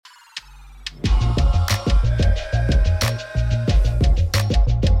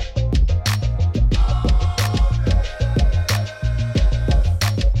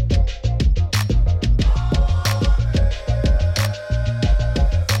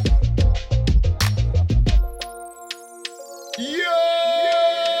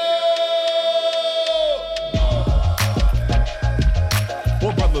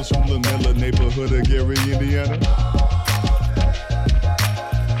hood of Gary, Indiana.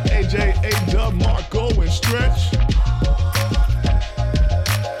 AJ, A-Dub, Marco, and Stretch.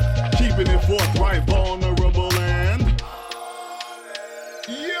 Keeping it forthright, vulnerable, and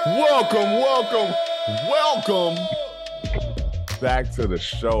welcome back to the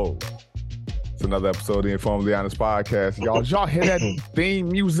show. It's another episode of the Informally Honest Podcast. Y'all hear that theme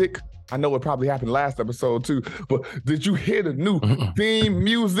music? I know it probably happened last episode too, but did you hear the new theme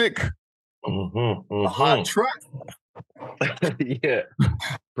music? A hot track. Yeah.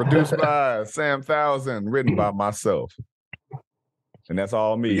 Produced by Sam Thousand, written by myself. And that's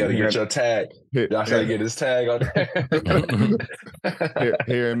all me. You gotta get your tag. Y'all gotta get his tag on there.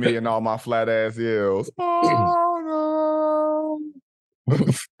 Hearing me and all my flat ass yells. Oh no.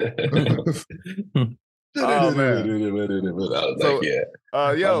 Oh man. I was like, yeah.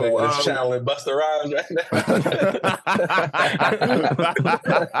 It's channeling Busta Rhymes right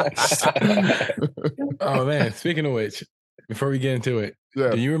now. Oh man, speaking of which, before we get into it,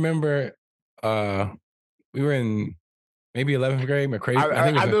 do you remember we were in maybe 11th grade, McCrae?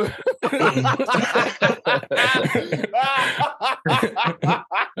 I do.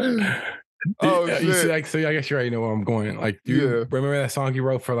 Shit. So I guess you already know where I'm going. Like, do you remember that song you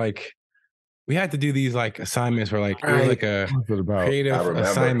wrote for like, we had to do these like assignments where like it was like a creative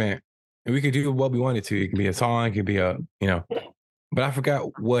assignment, and we could do what we wanted to. It could be a song, it could be a but I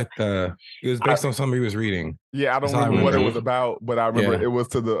forgot what it was based on something he was reading. Yeah, I don't remember what it was about, but I remember it was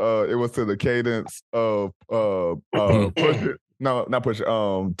to the cadence of push it. No, not push it.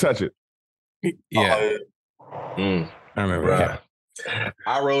 Touch it. Yeah. I remember. Right. Yeah.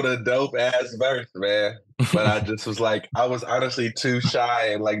 I wrote a dope ass verse, man, but I just was like, I was honestly too shy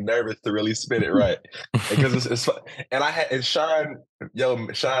and like nervous to really spit it right because it's fun. And Sean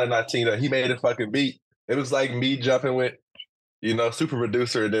and Tina, he made a fucking beat. It was like me jumping with, super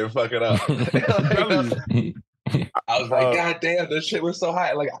producer and then fucking up. I was like, God damn, this shit was so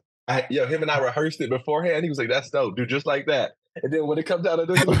hot. Like, him and I rehearsed it beforehand. He was like, that's dope, dude, just like that. And then when it comes down to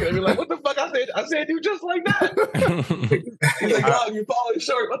this, he's looking at me like, what the fuck? I said, dude, just like that. He's like, dog, you're falling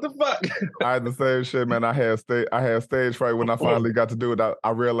short. What the fuck? I had the same shit, man. I had stage fright when I finally got to do it.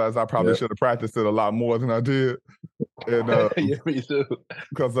 I realized I probably should have practiced it a lot more than I did. And yeah, me too.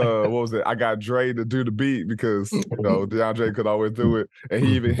 Because what was it? I got Dre to do the beat because DeAndre could always do it, and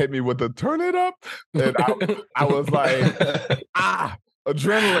he even hit me with the turn it up, and I was like,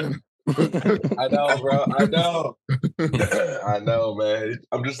 adrenaline. I know, bro. I know, man.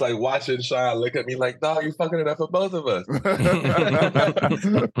 I'm just like watching Sean look at me like, dog, you fucking it up for both of us.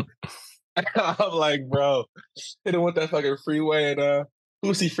 I'm like, bro, hit him with that fucking freeway and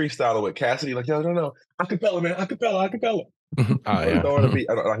who's he freestyling with? Cassidy? Like, yo, no. Acapella, man. Acapella. Oh, yeah. Throwing a beat.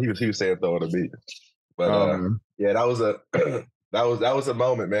 I don't know. He was saying throwing a beat. But yeah, that was a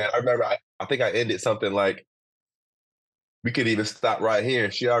moment, man. I remember I think I ended something like, we could even stop right here.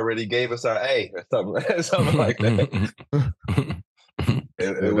 She already gave us our A or something like that.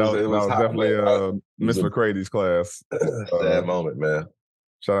 It was definitely Miss McCrady's class. That moment, man.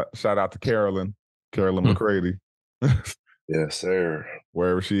 Shout out to Carolyn McCrady. Yes, sir.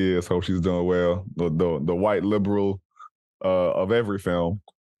 Wherever she is, hope she's doing well. The white liberal of every film.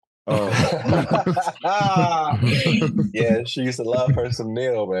 Yeah, she used to love her some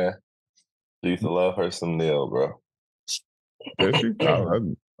Neil, man. She used to love her some Neil, bro. Is she?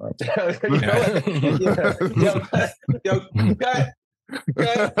 Yo, cut.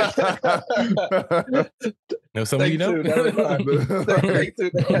 Know somebody you know?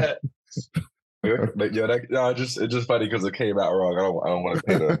 But yeah, it's just funny because it came out wrong. I don't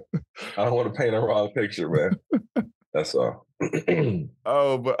want to paint a wrong picture, man. That's all.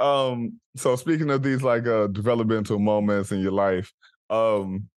 So speaking of these like developmental moments in your life,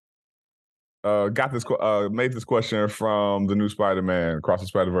 made this question from the new Spider-Man, Across the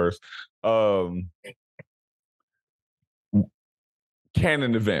Spider-Verse.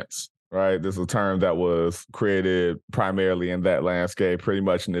 Canon events, right? This is a term that was created primarily in that landscape, pretty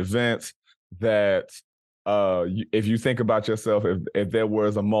much an event that if you think about yourself, if there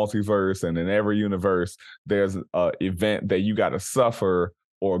was a multiverse and in every universe, there's an event that you got to suffer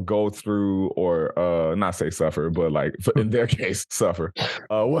or go through, or not say suffer, but like in their case, suffer.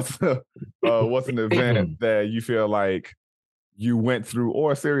 What's an event that you feel like you went through,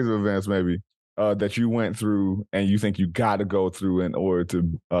 or a series of events maybe that you went through and you think you got to go through in order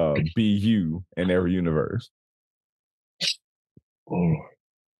to be you in every universe?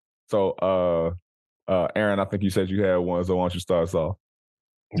 So, Aaron, I think you said you had one, so why don't you start us off?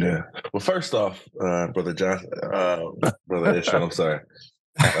 Yeah. Well, first off, Brother Johnson, Brother Ishmael, I'm sorry.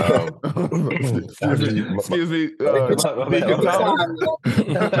 Excuse me, Deacon Thomas.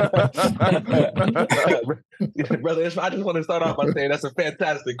 Brother, I just want to start off by saying that's a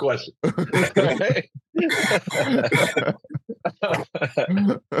fantastic question. All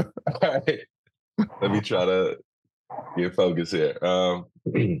right. Let me try to get focused here. I'm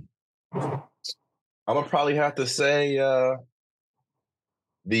gonna probably have to say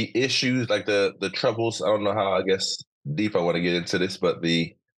the issues, like the troubles. I don't know how, I guess, deep I want to get into this, but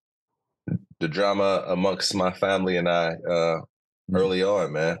the drama amongst my family and I early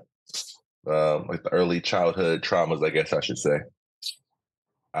on, man. Like the early childhood traumas, I guess I should say.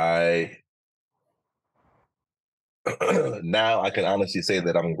 Now I can honestly say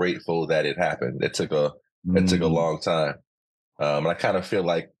that I'm grateful that it happened. It took a long time. And I kind of feel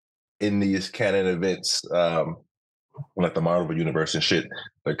like in these canon events, like the Marvel universe and shit,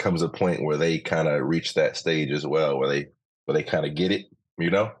 there comes a point where they kind of reach that stage as well, where they kind of get it,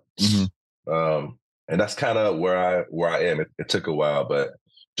 you know. And that's kind of where I am. It took a while, but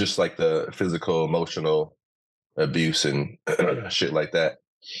just like the physical, emotional abuse and shit like that,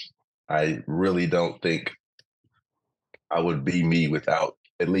 I really don't think I would be me without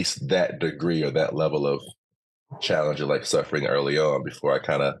at least that degree or that level of challenge or like suffering early on before I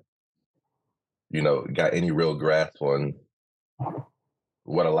kind of, got any real grasp on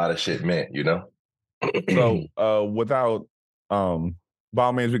what a lot of shit meant, So without by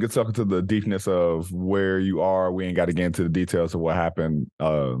all means, we could talk into the deepness of where you are. We ain't got to get into the details of what happened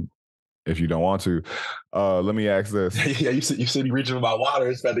if you don't want to. Let me ask this. Yeah, you see me reaching for my water.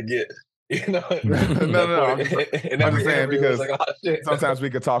 It's about to get, no. I'm just saying because like, oh, sometimes we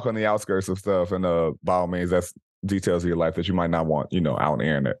could talk on the outskirts of stuff, and by all means, that's details of your life that you might not want, out on the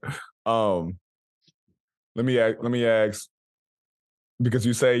internet. Let me ask, because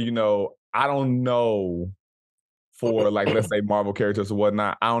you say, I don't know, for like, let's say Marvel characters or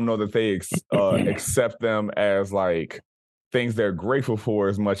whatnot, I don't know that they accept them as like things they're grateful for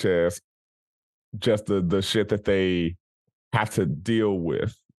as much as just the shit that they have to deal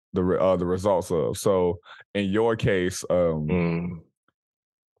with the results of. So in your case,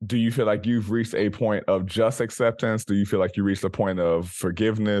 do you feel like you've reached a point of just acceptance? Do you feel like you reached a point of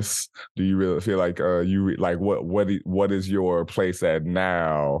forgiveness? Do you really feel like what is your place at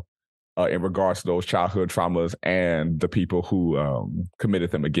now in regards to those childhood traumas and the people who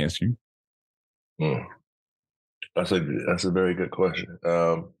committed them against you? That's a very good question.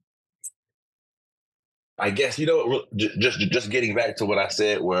 I guess, just getting back to what I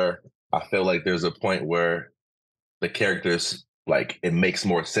said, where I feel like there's a point where the characters, like, it makes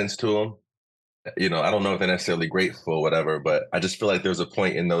more sense to them. I don't know if they're necessarily grateful or whatever, but I just feel like there's a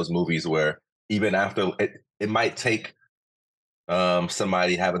point in those movies where even after it might take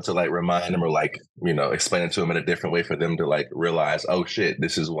somebody having to like remind them or like, explain it to them in a different way for them to like realize, oh shit,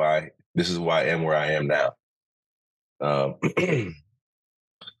 this is why I am where I am now.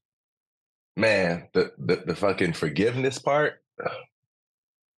 Man, the fucking forgiveness part,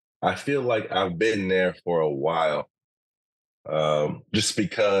 I feel like I've been there for a while. Just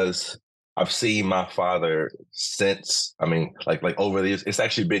because I've seen my father since, I mean, like over the years, it's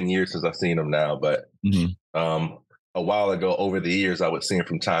actually been years since I've seen him now, but a while ago, over the years, I would see him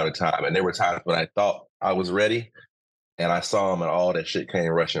from time to time. And there were times when I thought I was ready and I saw him and all that shit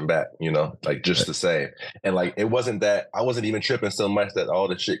came rushing back, like just the same. And like, it wasn't that I wasn't even tripping so much that all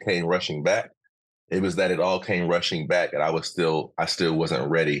the shit came rushing back. It was that it all came rushing back and I still wasn't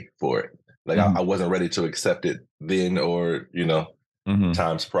ready for it. Like I wasn't ready to accept it then or,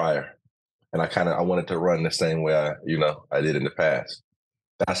 times prior. And I wanted to run the same way I did in the past.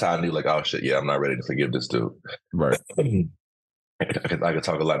 That's how I knew, like, oh shit, yeah, I'm not ready to forgive this dude. Right. I could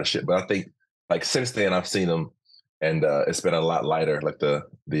talk a lot of shit, but I think like since then I've seen him and it's been a lot lighter. Like the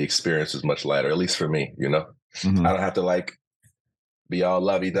experience is much lighter, at least for me, I don't have to like be all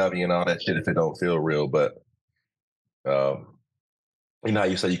lovey-dovey and all that shit if it don't feel real. But how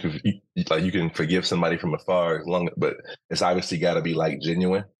you say you can forgive somebody from afar as long, but it's obviously got to be like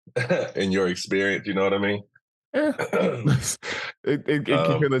genuine in your experience. You know what I mean? Yeah. it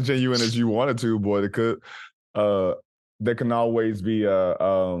can feel as genuine as you wanted to, boy. It could. There can always be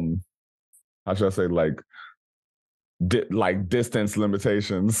how should I say, like distance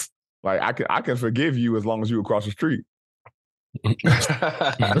limitations. Like I can forgive you as long as you across the street.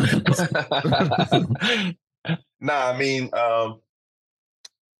 Nah, I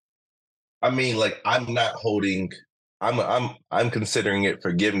mean, like I'm not holding. I'm considering it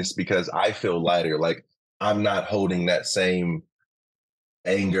forgiveness because I feel lighter. Like I'm not holding that same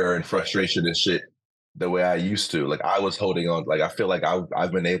anger and frustration and shit the way I used to. Like I was holding on. Like I feel like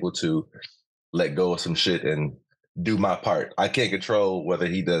I've been able to let go of some shit and do my part. I can't control whether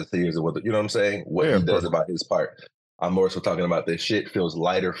he does his or whether, you know what I'm saying? What he does about his part. I'm more so talking about this shit feels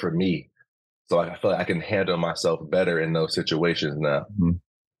lighter for me. So I feel like I can handle myself better in those situations now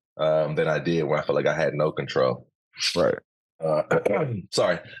than I did when I felt like I had no control. Right.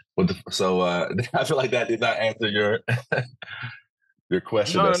 Sorry. So I feel like that did not answer your your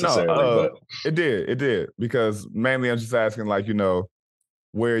question necessarily, but it did because mainly I'm just asking, like, you know,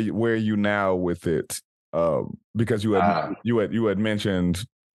 where are you now with it? Because you had mentioned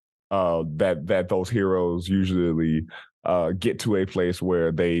that those heroes usually get to a place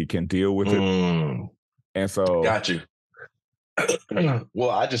where they can deal with it, and so got you. Well,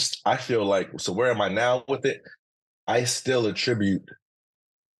 I feel like, so where am I now with it? I still attribute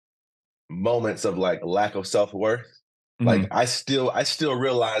moments of like lack of self-worth. Like I still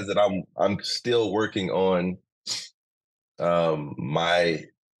realize that I'm still working on my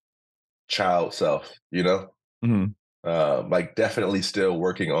child self, you know? Like definitely still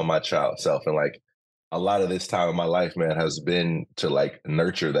working on my child self. And like a lot of this time in my life, man, has been to like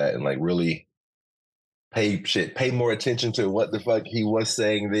nurture that and like really pay more attention to what the fuck he was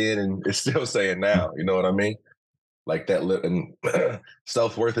saying then and is still saying now. You know what I mean? Like that, and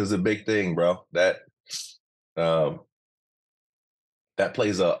self-worth is a big thing, bro. That that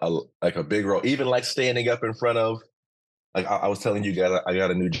plays a big role. Even like standing up in front of, like I was telling you guys, I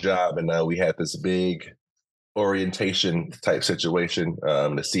got a new job and we had this big orientation type situation.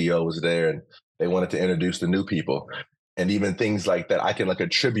 The CEO was there and they wanted to introduce the new people, and even things like that I can like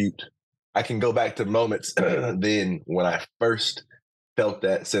attribute. I can go back to moments then when I first felt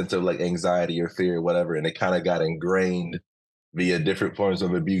that sense of like anxiety or fear or whatever, and it kind of got ingrained via different forms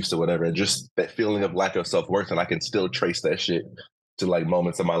of abuse or whatever, and just that feeling of lack of self-worth. And I can still trace that shit to like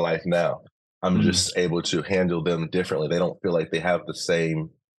moments of my life now. I'm just able to handle them differently. They don't feel like they have the same.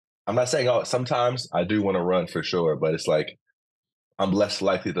 I'm not saying, oh, sometimes I do want to run for sure, but it's like I'm less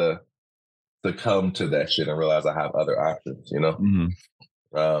likely to come to that shit and realize I have other options, you know?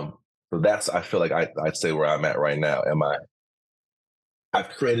 So that's, I feel like I'd say where I'm at right now. I've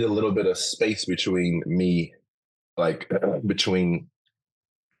created a little bit of space between me, like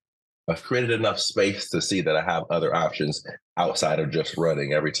I've created enough space to see that I have other options outside of just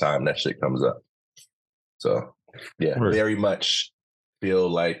running every time that shit comes up. So yeah, very much feel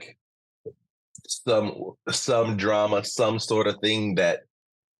like some drama, some sort of thing that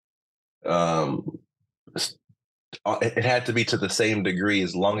it had to be to the same degree,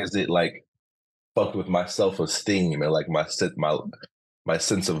 as long as it like fucked with my self-esteem and like my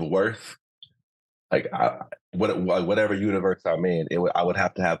sense of worth. Like whatever universe I'm in, I would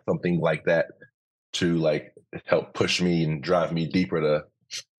have to have something like that to like help push me and drive me deeper to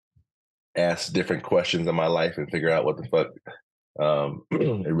ask different questions in my life and figure out what the fuck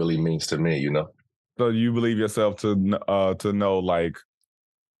it really means to me, you know? So you believe yourself to know, like,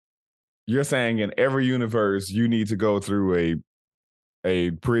 you're saying in every universe you need to go through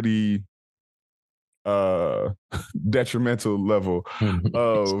a pretty detrimental level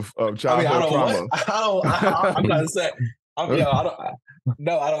of childhood trauma. I'm not saying. I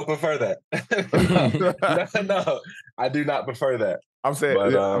don't prefer that. no, I do not prefer that. I'm saying,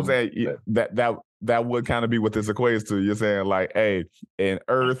 that would kind of be what this equates to. You're saying like, hey, in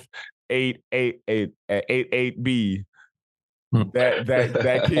Earth 888B,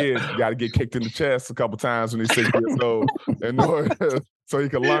 that kid got to get kicked in the chest a couple times when he's 6 years old in order so he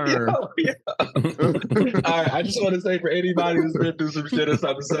can learn. All right, I just want to say, for anybody who's been through some shit or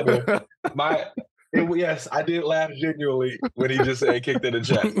something similar, yes, I did laugh genuinely when he just said kicked in the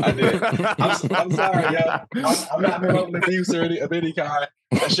chest. I did. I'm sorry, yo. I'm not promoting abuse or of any kind.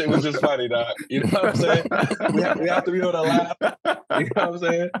 That shit was just funny, dog. You know what I'm saying? We have to be able to laugh. You know what I'm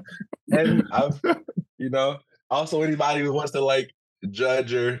saying? And also anybody who wants to like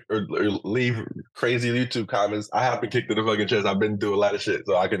judge or leave crazy YouTube comments, I have been kicked in the fucking chest. I've been through a lot of shit,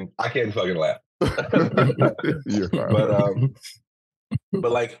 so I can fucking laugh. You're fine.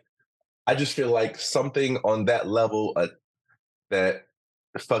 But like, I just feel like something on that level that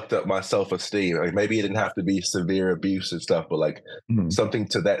fucked up my self-esteem. Like maybe it didn't have to be severe abuse and stuff, but like something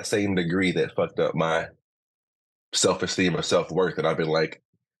to that same degree that fucked up my self-esteem or self-worth. And I've been like,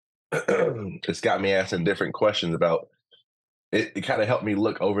 it's got me asking different questions about it. It kind of helped me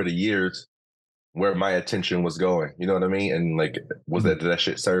look over the years where my attention was going. You know what I mean? And like, did that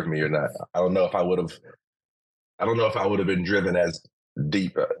shit serve me or not? I don't know if I would have been driven as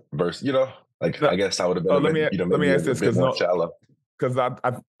deep versus, you know, like I guess I would have been. Let me ask this, because I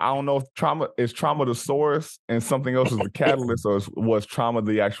don't know if trauma the source and something else is the catalyst, or was trauma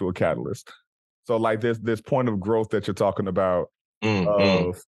the actual catalyst? So like this point of growth that you're talking about,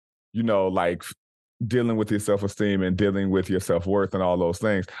 of, you know, like dealing with your self-esteem and dealing with your self-worth and all those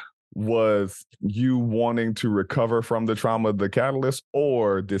things, was you wanting to recover from the trauma the catalyst,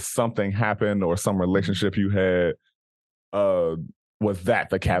 or did something happen or some relationship you had was that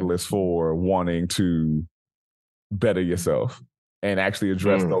the catalyst for wanting to better yourself and actually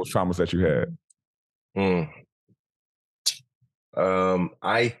address those traumas that you had?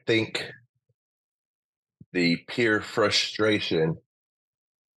 I think the pure frustration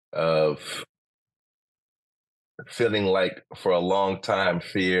of feeling like for a long time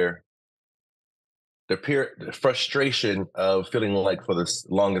the pure frustration of feeling like for the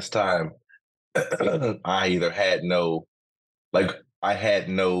longest time I either had no I had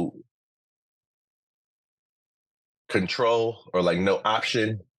no control or like no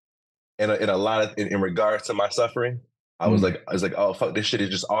option in a lot of in regards to my suffering. I was like, oh fuck, this shit is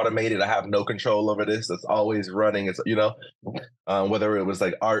just automated. I have no control over this. It's always running. It's whether it was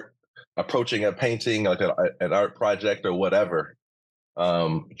like art, approaching a painting, like an art project or whatever.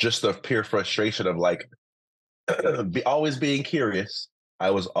 Just the pure frustration of like always being curious. I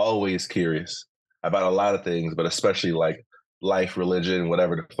was always curious about a lot of things, but especially like life, religion,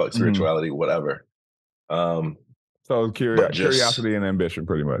 whatever the fuck, spirituality, whatever. So curiosity and ambition,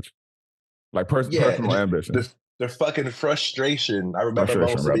 pretty much. Like personal ambition. The fucking frustration. I remember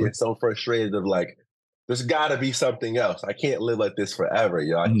mostly being so frustrated of like, there's got to be something else. I can't live like this forever.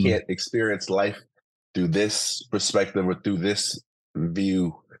 I can't experience life through this perspective or through this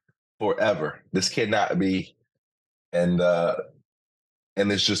view forever. This cannot be. And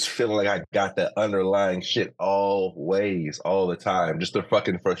it's just feeling like I got that underlying shit always, all the time. Just the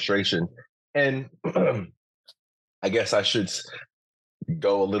fucking frustration. And I guess I should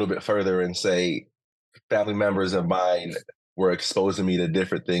go a little bit further and say family members of mine were exposing me to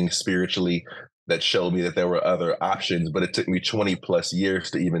different things spiritually that showed me that there were other options, but it took me 20 plus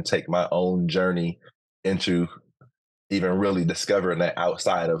years to even take my own journey into even really discovering that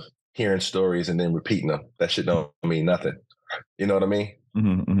outside of hearing stories and then repeating them. That shit don't mean nothing. You know what I mean?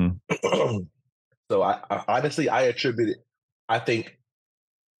 So I honestly, I attribute it, I think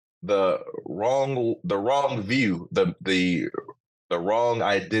the wrong view, the wrong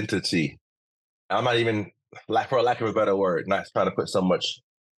identity. I'm not even, for lack of a better word, not trying to put so much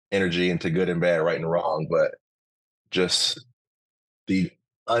energy into good and bad, right and wrong, but just the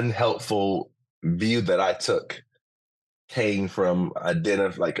unhelpful view that I took came from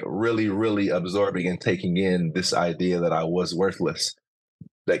really, really absorbing and taking in this idea that I was worthless.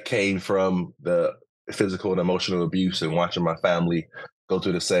 That came from the physical and emotional abuse and watching my family go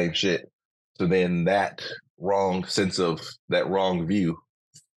through the same shit. So then that wrong sense of that wrong view,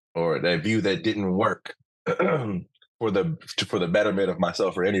 or that view that didn't work for the betterment of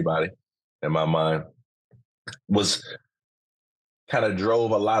myself or anybody in my mind, was kind of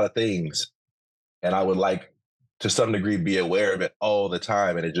drove a lot of things. And I would like to some degree be aware of it all the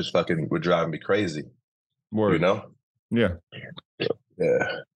time, and it just fucking would drive me crazy. Word. You know? Yeah.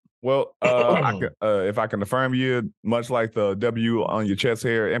 Well, if I can affirm you, much like the W on your chest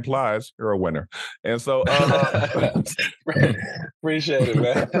hair implies, you're a winner. And so appreciate it,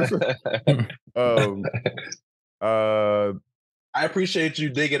 man. I appreciate you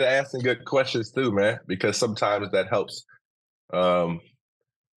digging and asking good questions too, man, because sometimes that helps. That'll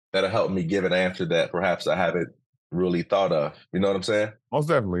help me give an answer that perhaps I haven't really thought of. You know what I'm saying? Most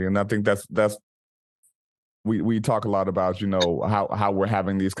definitely. And I think that's we talk a lot about, how we're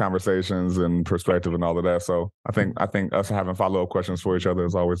having these conversations and perspective and all of that. So I think us having follow-up questions for each other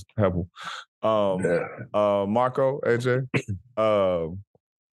is always helpful. Marco, AJ, y'all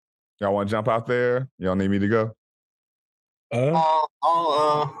want to jump out there? Y'all need me to go?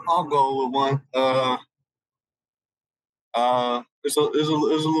 I'll go with one. It's a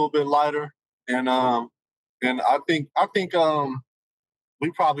little bit lighter, and I think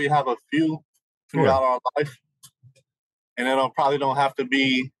we probably have a few throughout our life, and it probably don't have to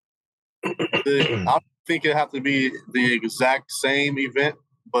be. I think it have to be the exact same event,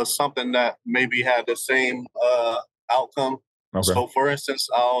 but something that maybe had the same outcome. Okay. So, for instance,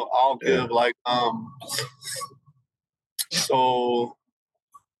 I'll give so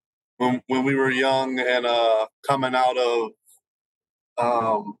when we were young and coming out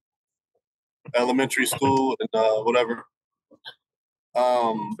of elementary school and whatever.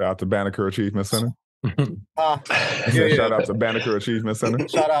 Shout out to Banneker Achievement Center. Shout out to Banneker Achievement Center.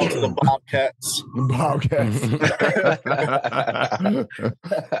 Shout out to the Bobcats.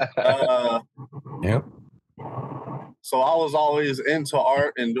 Yep. So I was always into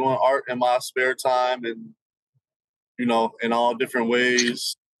art and doing art in my spare time, and in all different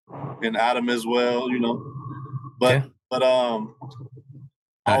ways, and Adam as well, but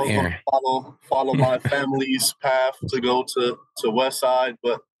I was going to follow my family's path to go to West Side,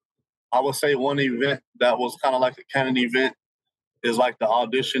 but I would say one event that was kind of like a Canon event is like the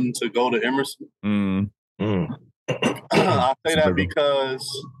audition to go to Emerson. I say that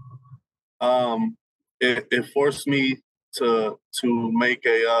because it forced me to make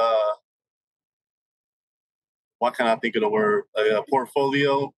a why can't I think of the word, a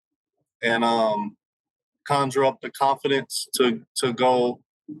portfolio, and conjure up the confidence to go,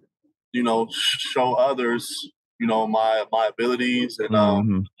 show others, my abilities, and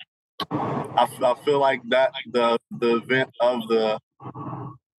I feel like that the event of the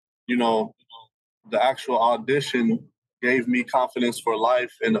the actual audition gave me confidence for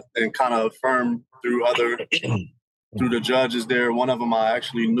life, and kind of affirmed through the judges there. One of them I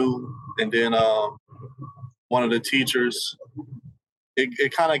actually knew, and then one of the teachers.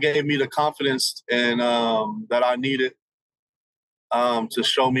 It kind of gave me the confidence and that I needed to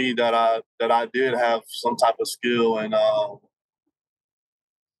show me that I did have some type of skill, and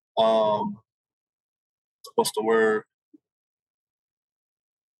what's the word?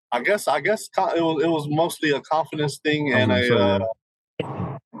 I guess it was mostly a confidence thing and a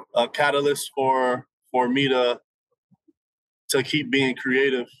catalyst for me to keep being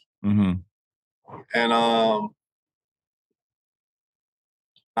creative. And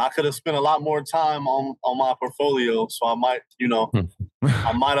I could have spent a lot more time on my portfolio, so I might,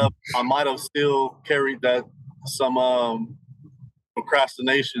 I might have still carried that some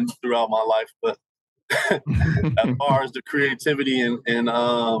procrastination throughout my life, but as far as the creativity and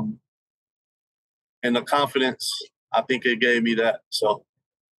the confidence, I think it gave me that. So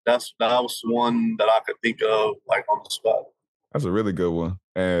that was one that I could think of like on the spot. That's a really good one.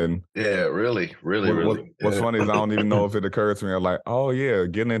 And yeah, really. What's funny is I don't even know if it occurred to me. I'm like, oh yeah,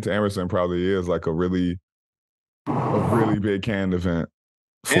 getting into Emerson probably is like a really big Canon event.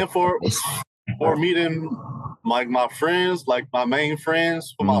 And for meeting like my friends, like my main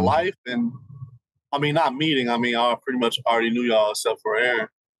friends for my life. And I mean, not meeting, I mean, I pretty much already knew y'all except for Aaron.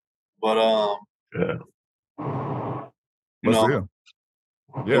 But yeah.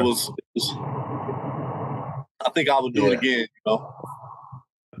 It was I think I would do it again,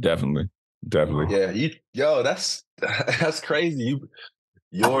 Definitely. Yeah, that's crazy.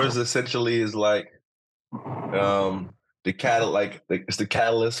 Yours essentially is like it's the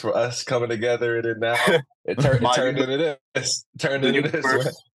catalyst for us coming together, and then now it turned into this. Turned into this.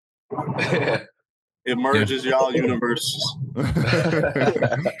 It merges y'all universes.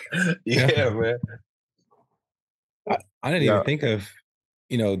 Yeah, man. I didn't even think of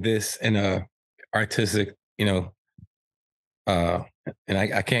this in a artistic, and I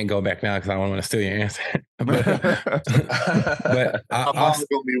can't go back now because I don't want to steal your answer. but I'll gonna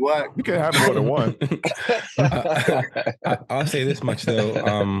be whack. You can have more than one. I'll say this much though.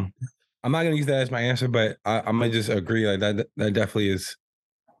 I'm not gonna use that as my answer, but I'm gonna just agree. Like that definitely is.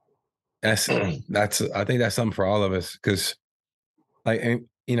 I think that's something for all of us, because, like,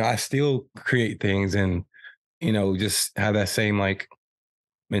 I still create things and just have that same like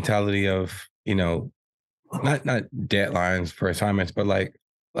mentality of not deadlines for assignments, but like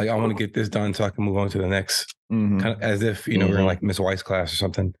I want to get this done so I can move on to the next, kind of as if we're in like Miss White's class or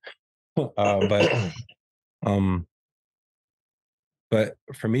something. But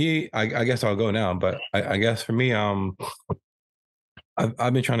for me, I guess I'll go now. But I guess for me, I've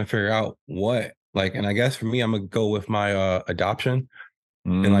been trying to figure out what, like, and I guess for me, I'm gonna go with my adoption,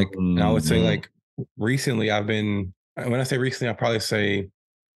 and like, and I would say like recently when I say recently, I'll probably say,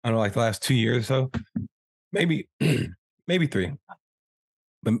 I don't know, like the last 2 years or so, maybe 3.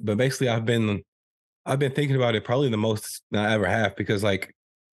 But basically, I've been thinking about it probably the most that I ever have, because like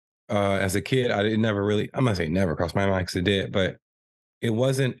as a kid, I'm not saying never crossed my mind, because it did, but I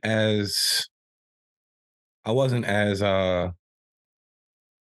wasn't as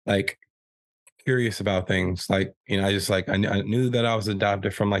like curious about things. Like, I just like, I knew that I was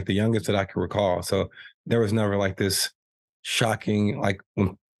adopted from like the youngest that I could recall. So there was never like this shocking, like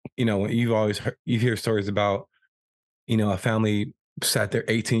when you hear stories about, a family sat their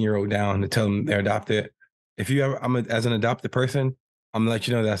 18-year-old down to tell them they're adopted. If you ever, as an adopted person, I'm gonna let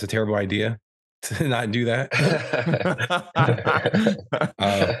you know that's a terrible idea to not do that.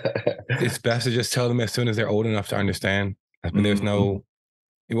 It's best to just tell them as soon as they're old enough to understand. I mean, there's no,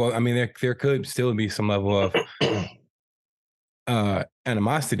 well, I mean, there could still be some level of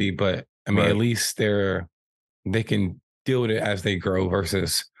animosity, but I mean, at least they can deal with it as they grow,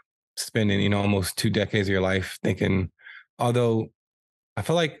 versus spending, almost 2 decades of your life thinking, although I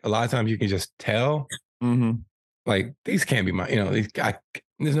feel like a lot of times you can just tell, like these can't be my,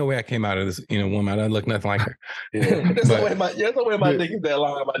 there's no way I came out of this, woman. I look nothing like her. Yeah. There's no way my niggas that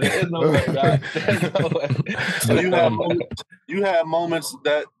long. There's no way, dog. There's no way. So you had moments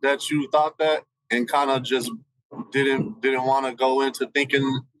that you thought that and kind of just didn't want to go into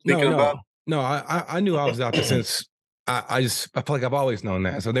thinking about. No, I knew I was out there since I feel like I've always known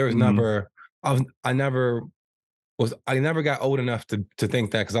that. So there was never I never got old enough to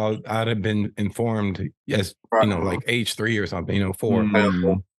think that, because I'd have been informed as like age 3 or something, 4.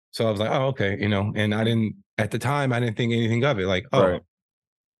 So I was like, oh, okay, and I didn't at the time, I didn't think anything of it, like,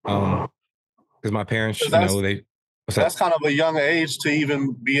 because my parents, that's kind of a young age to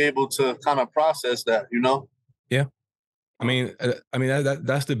even be able to kind of process that, Yeah. I mean,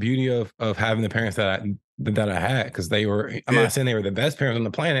 that's the beauty of having the parents that I had, because they were. I'm not saying they were the best parents on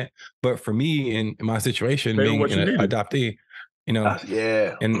the planet, but for me in my situation, being an adoptee, and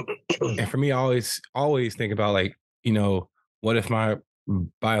for me, I always think about, like, what if my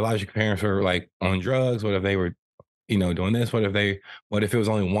biological parents were like on drugs? What if they were, doing this? What if it was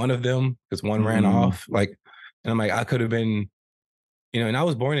only one of them because one ran off? Like, and I'm like, I could have been, and I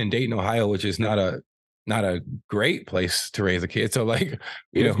was born in Dayton, Ohio, which is not a great place to raise a kid. So, like,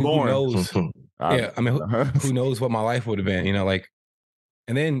 who knows? Yeah, I mean, who knows what my life would have been? Like,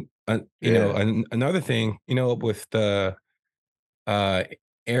 and then another thing, with the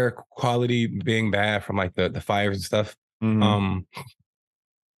air quality being bad from like the fires and stuff.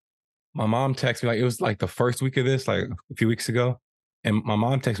 My mom texted me, like, it was like the first week of this, like a few weeks ago, and my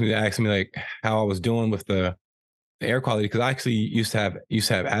mom texted me to ask me like how I was doing with the air quality, because I actually used to have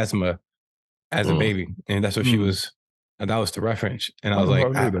asthma as a baby, and that's what she was. And that was the reference, and I was like,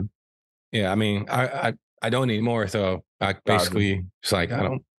 I mean, I don't need more, so I basically just like, I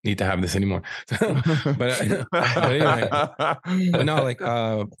don't need to have this anymore. but anyway, but no, like,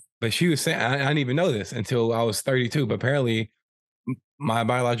 but she was saying, I didn't even know this until I was 32, but apparently my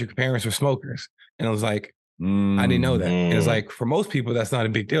biological parents were smokers, and I was like, I didn't know that. And it's like, for most people, that's not a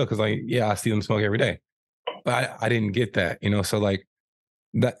big deal, because, like, yeah, I see them smoke every day, but I didn't get that, so like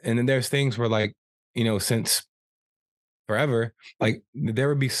that. And then there's things where, like, since forever, like, there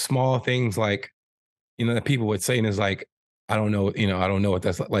would be small things, like, that people would say, and it's like, I don't know, I don't know what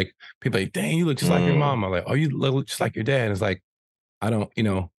that's like. People are like, dang, you look just like your mom. I'm like, oh, you look just like your dad. And it's like, I don't,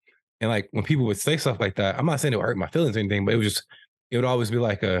 and like when people would say stuff like that, I'm not saying it would hurt my feelings or anything, but it would always be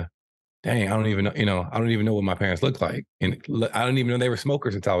like dang, I don't even know, I don't even know what my parents look like. And I don't even know they were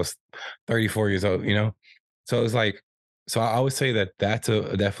smokers until I was 34 years old, So it's like, so I would say that that's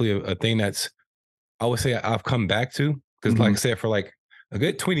definitely a thing that's, I would say I've come back to, because like I said, for like a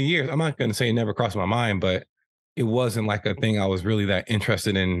good 20 years, I'm not going to say it never crossed my mind, but it wasn't like a thing I was really that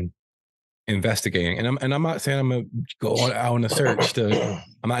interested in investigating. And I'm not saying I'm going to go out on a search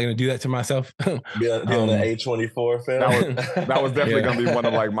I'm not going to do that to myself. Be on the A24 film. That was definitely going to be one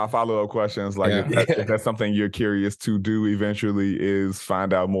of like my follow-up questions. Like, if that's something you're curious to do eventually, is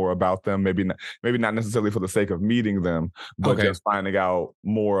find out more about them. Maybe not necessarily for the sake of meeting them, but just finding out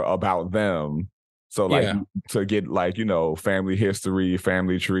more about them. So like, to get like, family history,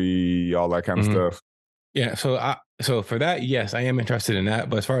 family tree, all that kind of stuff. Yeah. So for that, yes, I am interested in that.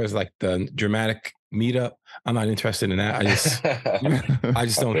 But as far as like the dramatic meetup, I'm not interested in that. I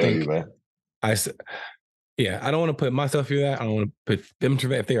just don't think I don't want to put myself through that. I don't want to put them through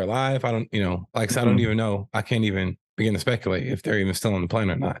that if they're alive. I don't, like I said, I don't even know. I can't even begin to speculate if they're even still on the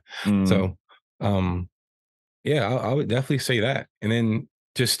planet or not. So, I would definitely say that. And then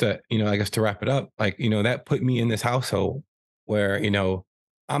just to, I guess to wrap it up, like, that put me in this household where,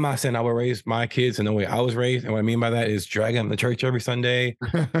 I'm not saying I would raise my kids in the way I was raised. And what I mean by that is dragging them to church every Sunday,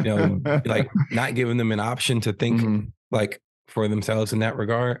 like not giving them an option to think like for themselves in that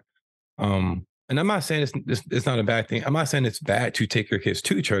regard. And I'm not saying it's not a bad thing. I'm not saying it's bad to take your kids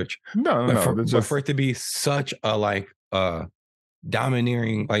to church. No. But for it to be such a like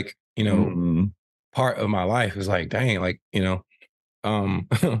domineering, like, part of my life is like, dang, like, it's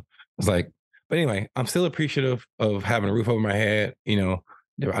like, but anyway, I'm still appreciative of having a roof over my head.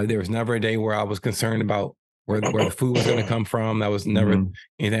 There was never a day where I was concerned about where the food was going to come from. That was never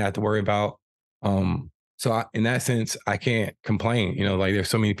anything I had to worry about. So in that sense, I can't complain. Like, there's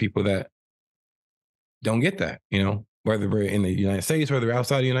so many people that don't get that, whether we're in the United States, whether we're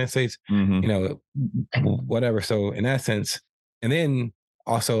outside the United States, whatever. So in that sense, and then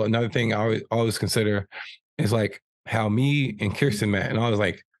also another thing I always consider is like how me and Kirsten met. And I was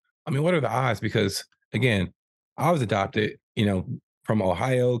like, I mean, what are the odds? Because again, I was adopted, from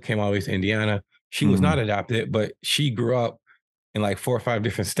Ohio, came all the way to Indiana. She was not adopted, but she grew up in like 4 or 5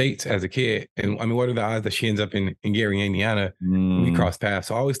 different states as a kid. And I mean, what are the odds that she ends up in Gary, Indiana? We crossed paths.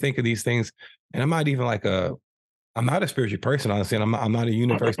 So I always think of these things. And I'm not even like I'm not a spiritual person, honestly. And I'm not a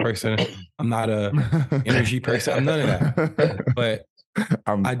universe person. I'm not a energy person. I'm none of that. But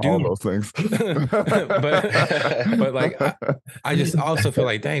I do all those things. but like I just also feel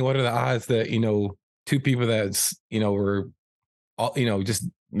like, dang, what are the odds that, you know, two people that's, you know, were all, you know, just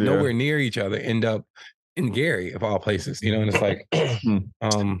nowhere near each other end up in Gary of all places, you know, and it's like,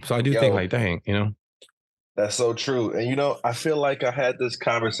 so I do think like, dang, you know. That's so true. And you know, I feel like I had this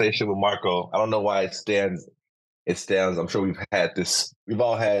conversation with Marco. I don't know why it stands. I'm sure we've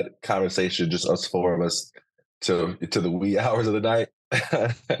all had conversation, just us four of us to the wee hours of the night.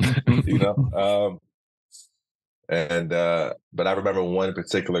 You know. But I remember one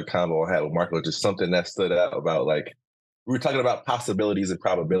particular convo I had with Marco, just something that stood out about, like, we were talking about possibilities and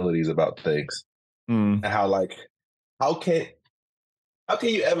probabilities about things. And how, like, how can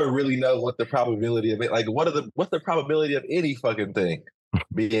you ever really know what the probability of it, like, what's the probability of any fucking thing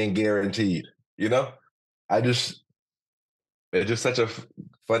being guaranteed? You know? It's just such a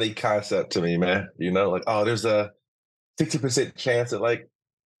funny concept to me, man. You know, like, oh, there's a 60% chance that, like,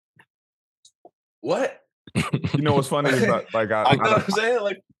 what? You know what's funny is that, like, I know what I'm saying?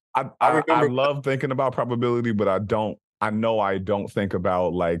 Like, I love thinking about probability, but I don't think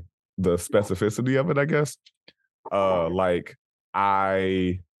about, like, the specificity of it, I guess. Like,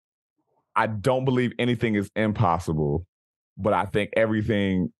 I don't believe anything is impossible, but I think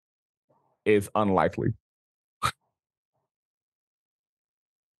everything is unlikely.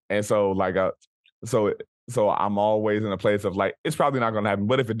 And so, like, so I'm always in a place of, like, it's probably not going to happen,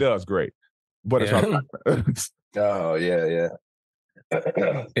 but if it does, great. But it's probably not. Oh, yeah.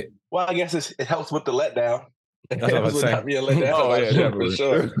 Well, I guess it helps with the letdown. That's what I was saying. Not being let down. Oh, yeah, for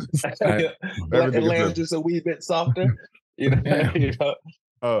sure. It lands just a wee bit softer. You know, you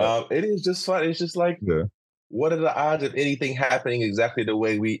know? It is just fun. It's just like, what are the odds of anything happening exactly the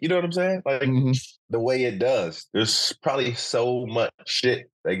way you know what I'm saying? Like, the way it does. There's probably so much shit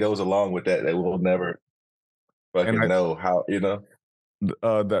that goes along with that we'll never fucking know how, you know?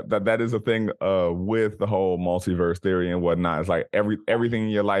 That is a thing with the whole multiverse theory and whatnot. It's like everything in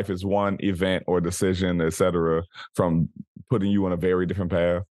your life is one event or decision, etc., from putting you on a very different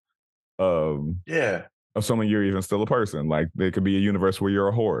path. Assuming you're even still a person. Like, there could be a universe where you're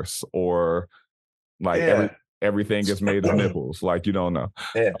a horse, or like everything is made of nipples. Like, you don't know.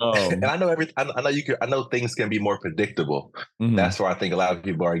 And I know I know things can be more predictable. That's where I think a lot of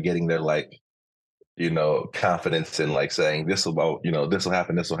people are getting their, like, you know, confidence in, like, saying this will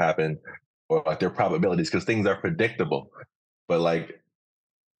happen, or like their probabilities, because things are predictable. But, like,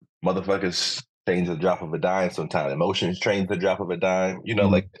 motherfuckers change the drop of a dime sometimes. Emotions change the drop of a dime. You know,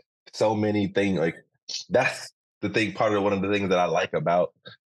 like, so many things. Like, that's the thing. One of the things that I like about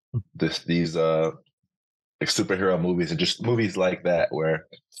these like superhero movies, and just movies like that, where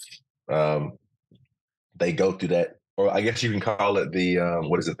they go through that, or I guess you can call it the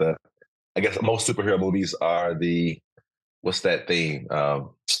I guess most superhero movies are what's that theme? The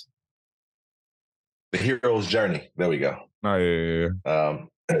hero's journey. There we go. Oh, yeah.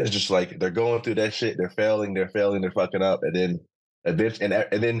 It's just like they're going through that shit. They're failing. They're fucking up, and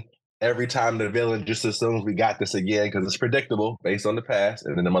then every time the villain just assumes we got this again because it's predictable based on the past,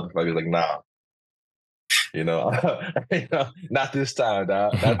 and then the motherfucker's like, nah. You know, not this time,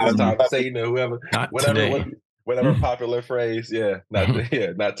 dog. Not this time. Satan or whoever, whatever popular phrase.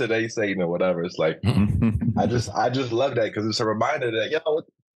 Not today, Satan or whatever. It's like, I just love that, because it's a reminder that,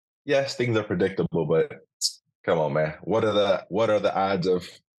 yes, things are predictable, but come on, man. What are the odds of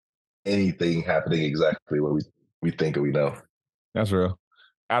anything happening exactly what we think we know? That's real.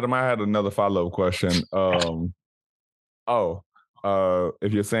 Adam, I had another follow-up question.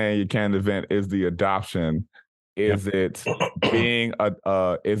 If you're saying your Canon event is the adoption, is it being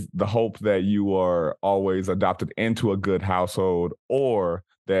is the hope that you are always adopted into a good household, or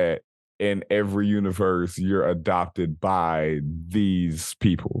that in every universe you're adopted by these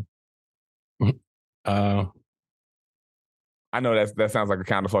people? I know that sounds like a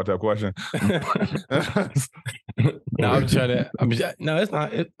kind of fucked up question. No, I'm trying to. No, it's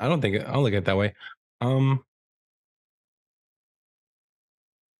not. I don't look at it that way.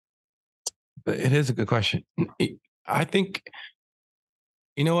 But it is a good question. I think,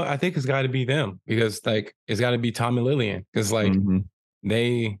 you know what? I think it's got to be them, because, like, it's got to be Tom and Lillian, because, like,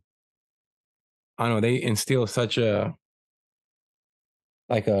 they, I don't know, they instill such a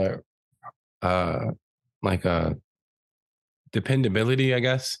like a dependability, I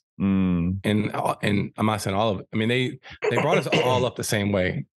guess. And I'm not saying all of it. I mean, they brought us all up the same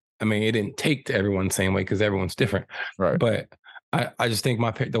way. I mean, it didn't take to everyone the same way, because everyone's different. Right. But I just think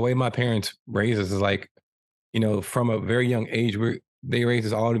the way my parents raised us is, like, you know, from a very young age, they raised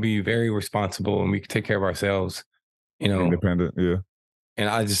us all to be very responsible, and we could take care of ourselves. you know, independent. Yeah. And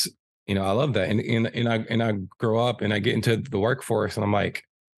I just, I love that. And I grow up and I get into the workforce and I'm like,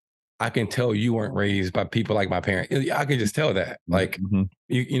 I can tell you weren't raised by people like my parents. I can just tell that. Like,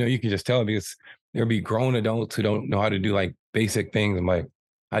 you can just tell because there'll be grown adults who don't know how to do like basic things. I'm like,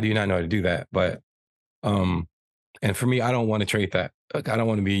 how do you not know how to do that? But, and for me, I don't want to trade that. Like, I don't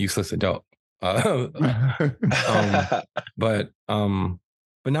want to be a useless adult. But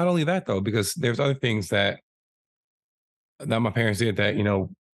not only that though, because there's other things that my parents did that,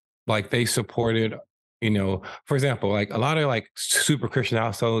 like they supported, for example, like a lot of like super Christian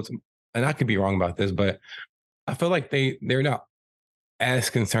households, and I could be wrong about this, but I feel like they're not as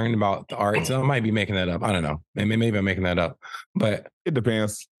concerned about the arts. I might be making that up. I don't know. Maybe I'm making that up, but it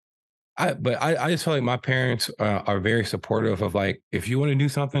depends. I just feel like my parents are very supportive of like, if you want to do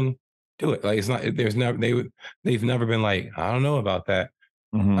something, do it. Like it's not, there's never, they've never been like, I don't know about that.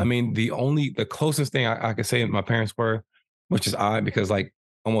 I mean, the closest thing I could say my parents were, which is odd because like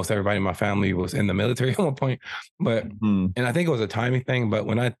almost everybody in my family was in the military at one point, but, and I think it was a timing thing. But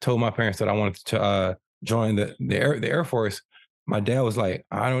when I told my parents that I wanted to join the Air Force, my dad was like,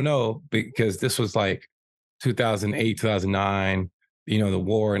 I don't know, because this was like 2008, 2009, the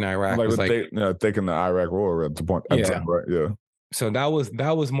war in Iraq like was like, taking the Iraq war at the point. Yeah. Time, right? Yeah. So that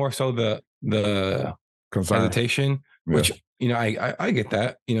was more so the concern, hesitation, which, I get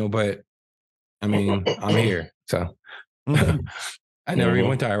that, but I mean, I'm here. So I never even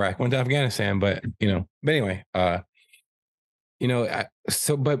went to Iraq, went to Afghanistan, but anyway, but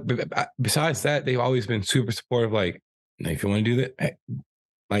besides that, they've always been super supportive. Like, if you want to do that,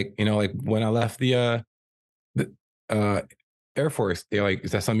 like, like when I left the Air Force, they're like,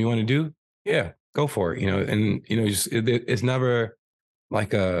 is that something you want to do? Yeah, go for it. And, just, it's never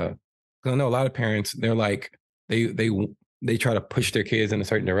like cause I know a lot of parents, they're like, they try to push their kids in a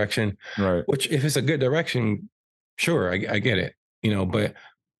certain direction, right? Which if it's a good direction, sure, I get it, but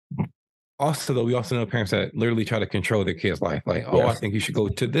also though, we also know parents that literally try to control their kids' life. Like, oh, I think you should go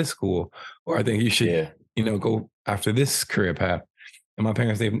to this school, or I think you should, go after this career path. And my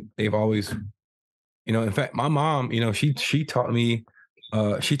parents, they've always, in fact, my mom, she taught me,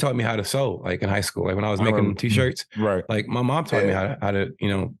 how to sew, like in high school, like when I was making t-shirts, right? Like my mom taught me how to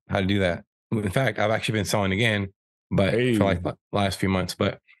do that. In fact, I've actually been sewing again, but for like the last few months.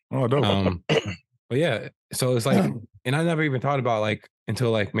 But but yeah, so it's like, and I never even thought about like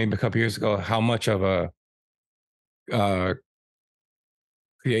until like maybe a couple years ago how much of a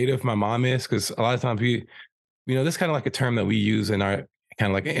creative my mom is, because a lot of times this is kind of like a term that we use in our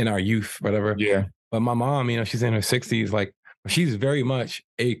kind of like in our youth, whatever. Yeah. But my mom, she's in her 60s, like she's very much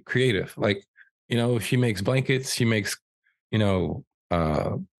a creative. Like, she makes blankets, she makes,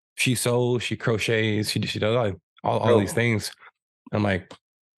 she sews, she crochets, she does all these things. I'm like,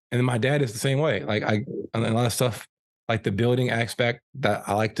 and then my dad is the same way. Like and a lot of stuff, like the building aspect that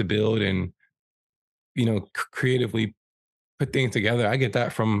I like to build and, creatively put things together. I get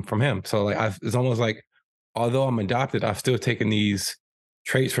that from him. So like, it's almost like, although I'm adopted, I've still taken these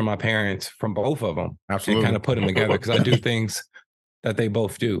traits from my parents, from both of them, absolutely, and kind of put them together because I do things that they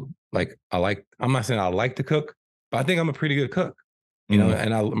both do. Like I'm not saying I like to cook, but I think I'm a pretty good cook,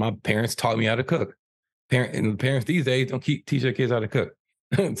 and my parents taught me how to cook. Parents these days don't teach their kids how to cook.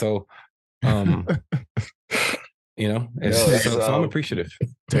 So, so I'm appreciative.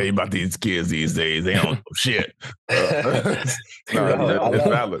 Tell you about these kids these days. They don't know shit. It's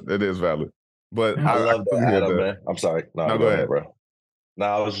valid. It is valid. But I love that, Adam, man. I'm sorry. No, go ahead, bro. No,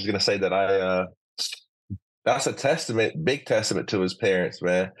 I was just gonna say that that's a big testament to his parents,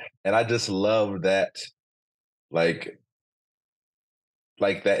 man. And I just love that, like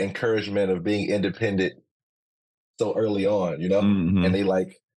that encouragement of being independent so early on,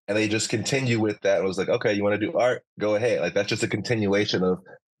 and they just continue with that. It was like, okay, you want to do art? Go ahead. Like that's just a continuation of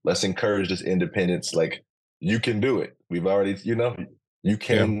let's encourage this independence. Like you can do it. We've already, you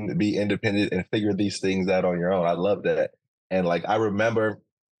can be independent and figure these things out on your own. I love that. And like I remember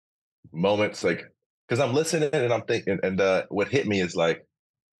moments like, because I'm listening and I'm thinking, and what hit me is like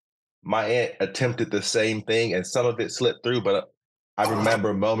my aunt attempted the same thing and some of it slipped through, but I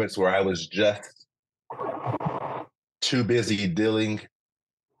remember moments where I was just too busy dealing.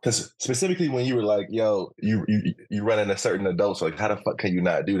 Because specifically when you were like, yo, you running a certain adult, so like, how the fuck can you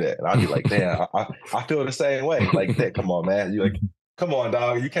not do that? And I'd be like, damn, I feel the same way. Like, that, come on, man. You like, come on,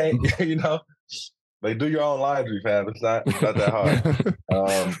 dog. You can't, like do your own laundry, fam. It's not that hard.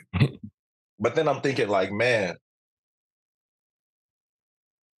 But then I'm thinking like, man,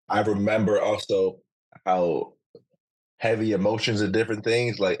 I remember also how heavy emotions and different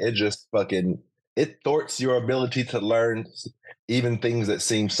things, like it just it thwarts your ability to learn even things that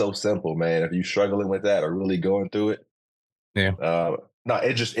seem so simple, man. If you're struggling with that or really going through it, Yeah. No,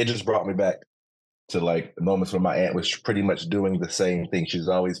 it just brought me back to like moments when my aunt was pretty much doing the same thing. She's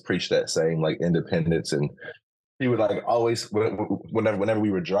always preached that same like independence, and she would like always whenever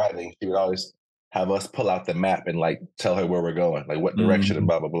we were driving, she would always have us pull out the map and like tell her where we're going, like what direction and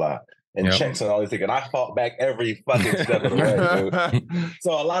blah blah blah, and checks and all this thing. And I fought back every fucking step of the way, dude.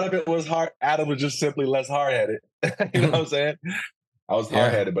 So a lot of it was hard. Adam was just simply less hard headed. You know what I'm saying? I was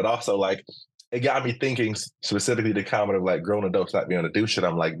hard headed, but also like it got me thinking specifically the comment of like grown adults not being able to do shit.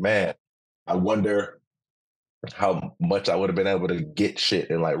 I'm like, man, I wonder how much I would have been able to get shit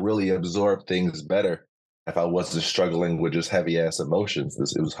and like really absorb things better if I wasn't struggling with just heavy ass emotions.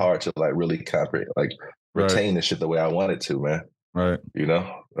 It was hard to like really comprehend, like retain the shit the way I wanted to, man. Right. You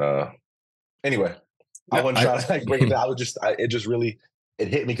know? Anyway, I wasn't trying to like break it down. It just really, it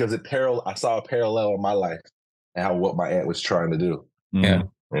hit me because I saw a parallel in my life and how what my aunt was trying to do. Yeah.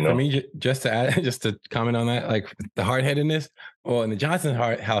 You know? For me, just to add, just to comment on that, like the hard-headedness, well, in the Johnson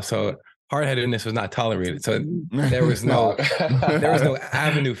household, hard-headedness was not tolerated. So there was no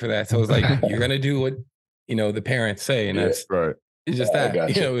avenue for that. So it was like, you're going to do what, the parents say. And that's right. It's just that,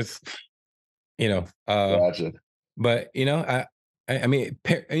 it's, gotcha. But, I mean,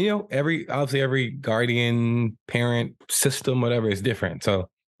 obviously every guardian, parent, system, whatever is different. So,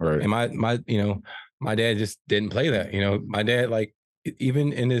 and my dad just didn't play that. My dad, like,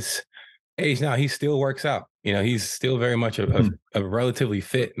 even in his age now, he still works out. He's still very much a relatively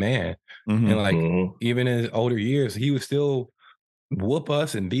fit man. And like, even in his older years, he would still whoop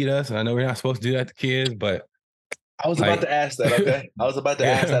us and beat us. And I know we're not supposed to do that to kids, but I was about to ask that. Okay. I was about to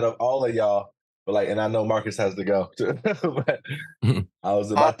ask that of all of y'all, but like, and I know Marcus has to go too. But I was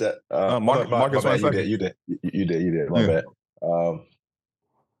about to, Marcus, my bad, you did. My bad.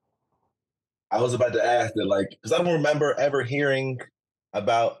 I was about to ask that, like, because I don't remember ever hearing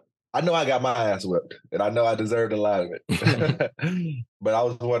about. I know I got my ass whipped, and I know I deserved a lot of it. But I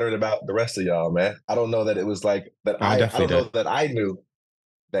was wondering about the rest of y'all, man. I don't know that it was like that. I don't know that I knew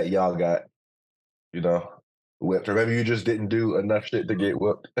that y'all got, whipped, or maybe you just didn't do enough shit to get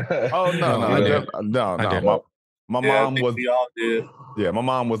whipped. Oh no. My mom was. We all did. Yeah, my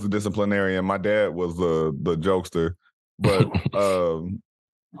mom was the disciplinarian. My dad was the jokester. But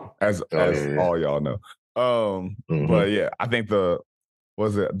as all y'all know. But yeah, I think the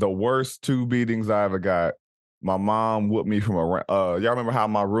worst 2 beatings I ever got. My mom whooped me from around. Y'all remember how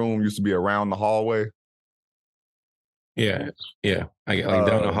my room used to be around the hallway? Yeah. I get like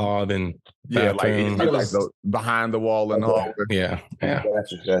down the hall, then bathroom. like behind the wall in the hallway. Yeah.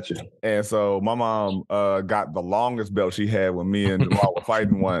 Gotcha. And so my mom got the longest belt she had when me and Jamal were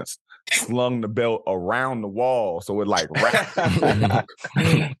fighting once. Slung the belt around the wall so it like wrapped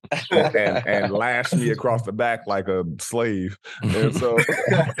and lashed me across the back like a slave. And so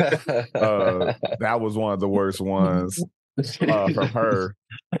that was one of the worst ones from her.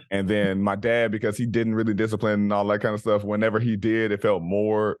 And then my dad, because he didn't really discipline and all that kind of stuff, whenever he did, it felt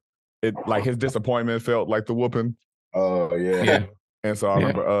more, like his disappointment felt like the whooping. Oh, yeah. And so I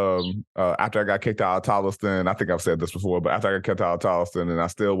remember after I got kicked out of Tolliston, I think I've said this before, but after I got kicked out of Tolliston and I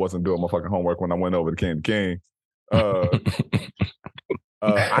still wasn't doing my fucking homework when I went over to King to King,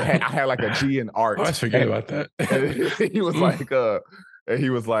 I had like a G in art. I always forget about that. He was like, and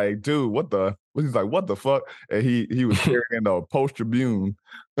he was like, dude, he's like, what the fuck? And he was carrying a Post Tribune.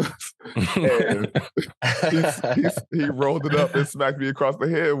 And he rolled it up and smacked me across the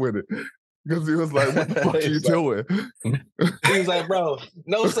head with it. Because he was like, what the fuck are you doing? He was like, bro,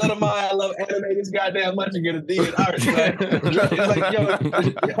 no son of mine, I love anime this goddamn much and get a D in art. He's like, yo,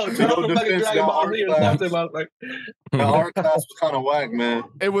 turn on the fucking Dragon Ball Z or something. I was like, the art class was kind of whack, man.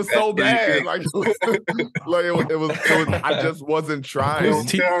 It was so bad. Like, it was I just wasn't trying. It was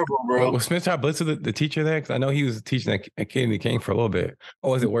terrible, bro. Was Smith Todd Blitzer the teacher there? Because I know he was teaching at Kennedy King for a little bit.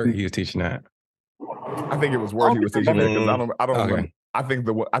 Or was it Word he was teaching that? I think it was Word he was teaching that because I don't remember. I think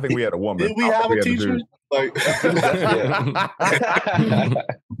we had a woman. Did we have a teacher? Like,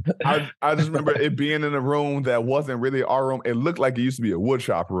 I just remember it being in a room that wasn't really our room. It looked like it used to be a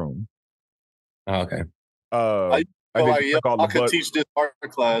woodshop room. Oh, okay. I could teach this art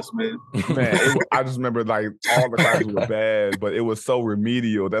class, man. I just remember like all the classes were bad, but it was so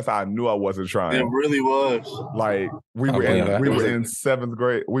remedial. That's how I knew I wasn't trying. It really was. Like we were in 7th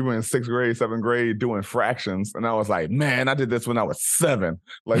grade. We were in 6th grade, 7th grade doing fractions, and I was like, man, I did this when I was 7.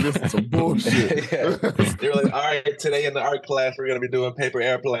 Like this is some bullshit. They were like, all right, today in the art class we're gonna be doing paper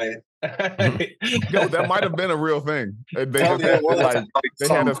airplane. Yo, that might have been a real thing. They had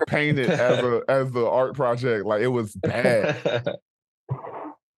us painted as the art project. Like it was bad.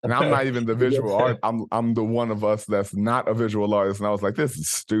 And I'm not even the visual art. I'm the one of us that's not a visual artist. And I was like, this is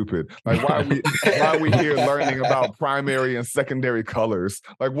stupid. Like, why are we here learning about primary and secondary colors?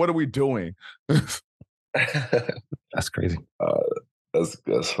 Like, what are we doing? That's crazy.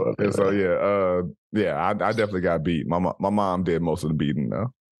 That's funny. And so I definitely got beat. My mom did most of the beating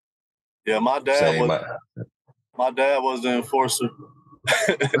though. Yeah, my dad was the enforcer.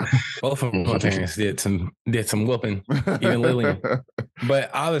 Both of my parents did some whooping, even Lillian.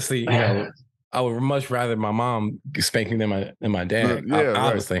 But obviously, I would much rather my mom spanking than my dad.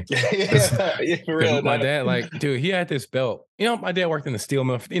 Obviously, my dad, like, dude, he had this belt. My dad worked in the steel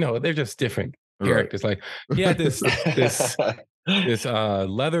mill. They're just different characters. Like, he had this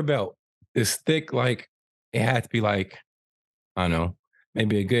leather belt, this thick, like, it had to be like, I don't know,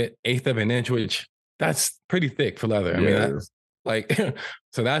 maybe a good 1/8 of an inch, which that's pretty thick for leather. I mean, that's like,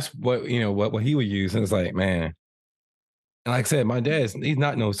 so that's what what he would use. And it's like, man, and like I said, my he's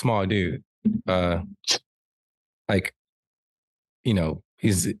not no small dude. Like,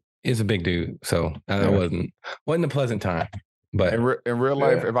 he's a big dude. So that wasn't a pleasant time. But in real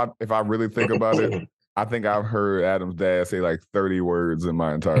life, if I really think about it, I think I've heard Adam's dad say like 30 words in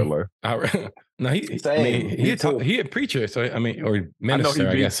my entire life. No, he a preacher, so or minister,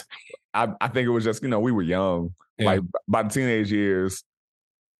 I guess. I think it was just, we were young. Yeah. Like by the teenage years,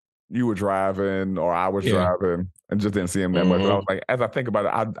 you were driving or I was driving and just didn't see him that much. But I was like, as I think about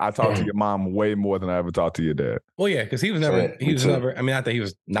it, I talked to your mom way more than I ever talked to your dad. Well, yeah, because he was never, not that he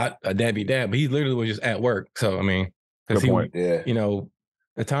was not a deadbeat dad, but he literally was just at work. So, because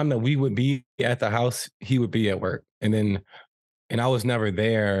the time that we would be at the house, he would be at work. And I was never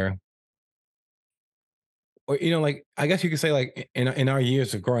there. Or, like, I guess you could say, like, in our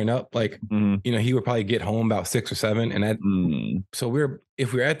years of growing up, like, he would probably get home about 6 or 7. And that, so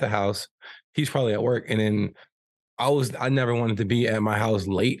if we're at the house, he's probably at work. And then I never wanted to be at my house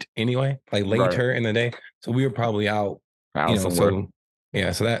late anyway, like later in the day. So we were probably out somewhere.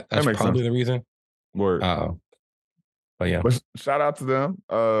 So that's probably sense. The reason. Word. But yeah. But shout out to them,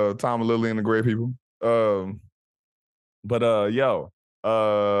 Tom and Lily and the great people.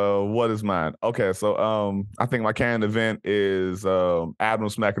 What is mine? Okay, so I think my Canon event is Adam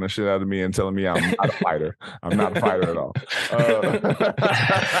smacking the shit out of me and telling me I'm not a fighter. I'm not a fighter at all.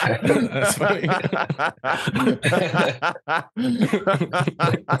 That's funny.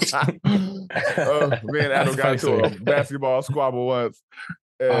 Me and Adam got into a basketball squabble once.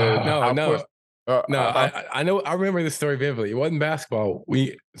 I know. I remember this story vividly. It wasn't basketball.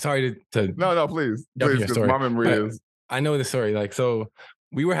 Sorry to no, please, because my memory is. I know the story. Like, so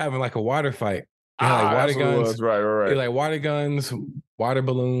we were having like a water fight. We had like water guns. Right. Like water guns, water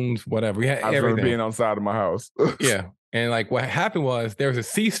balloons, whatever. We had everything. I remember being outside of my house. Yeah. And like what happened was there was a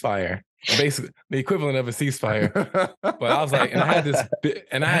ceasefire, basically the equivalent of a ceasefire. But I was like, and I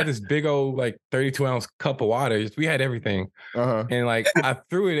had this big old like 32-ounce cup of water. We had everything. And like I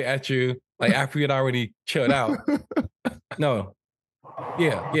threw it at you like after we had already chilled out. No.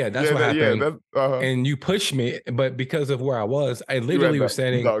 Yeah, that's what happened. And you pushed me, but because of where I was, I literally was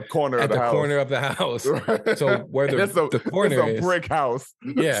standing at the corner of the house. Right. So where the corner is, a brick house.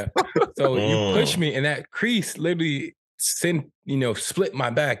 Yeah. So you pushed me, and that crease literally split my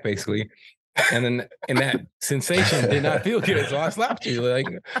back basically. And that sensation did not feel good, so I slapped you. Like,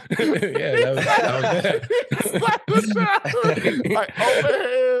 that was bad. Like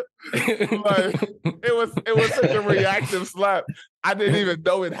overhead. Like it was such a reactive slap. I didn't even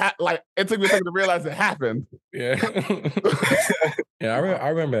know it happened. Like it took me a second to realize it happened. Yeah, I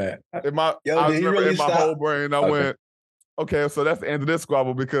remember that. In my whole brain, I went, okay, so that's the end of this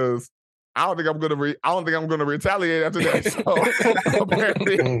squabble because I don't think I'm gonna retaliate after that. So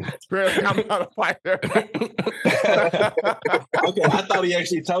apparently I'm not a fighter. Okay, I thought he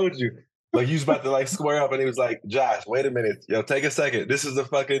actually told you. Like he was about to like square up, and he was like, "Josh, wait a minute, yo, take a second. This is the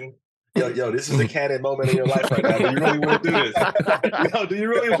fucking this is a Canon moment in your life right now. Do you really want to do this? Do you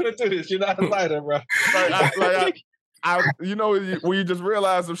really want to do this? You're not a fighter, bro." When you just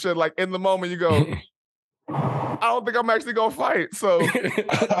realize some shit, like in the moment, you go, I don't think I'm actually gonna fight. So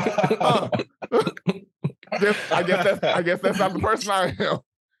I guess that's not the person I am.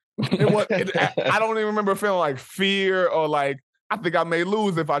 I don't even remember feeling like fear or like I think I may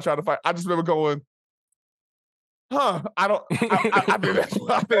lose if I try to fight. I just remember going, I think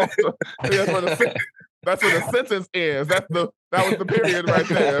that's where the sentence ends. That was the period right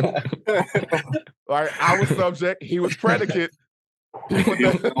there. Like I was subject, he was predicate. Be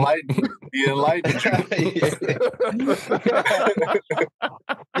enlightened. Yo, get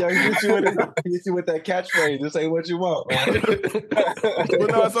you with that catchphrase. Just say what you want. But no,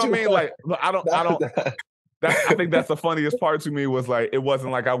 that's what I mean. Like, I don't. I think that's the funniest part to me was like, it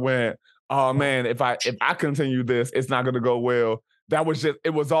wasn't like I went, oh man, if I continue this, it's not gonna go well. That was just,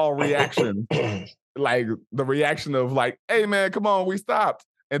 it was all reaction. Like the reaction of like, hey man, come on, we stopped.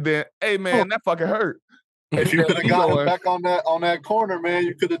 And then, hey man, that fucking hurt. If you could have gotten back on that corner, man,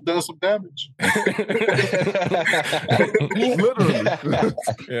 you could have done some damage. Literally.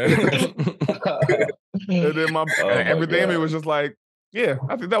 And then everything God. Was just like, yeah,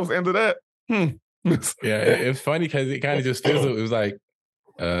 I think that was the end of that. Yeah, it's funny because it kind of just fizzled. It was like,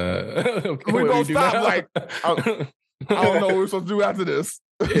 we both stopped. Like, I don't know what we're supposed to do after this.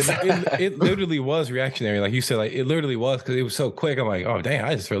 It literally was reactionary, like you said. Like it literally was because it was so quick. I'm like, oh damn,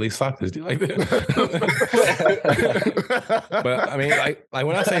 I just really slapped this dude like that. But I mean, like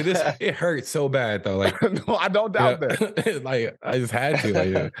when I say this, it hurts so bad though. Like no, I don't doubt that. Like I just had to.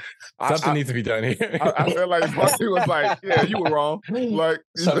 Like something needs to be done here. I feel like he was like, yeah, you were wrong. Like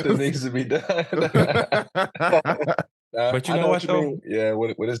something needs to be done. But you know what though? Mean. Yeah,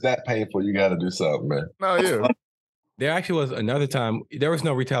 when it's that painful, you got to do something, man. No, yeah. There actually was another time. There was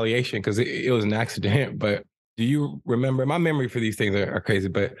no retaliation because it was an accident. But do you remember? My memory for these things are crazy.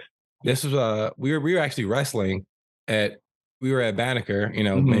 But this was we were actually wrestling we were at Banneker. You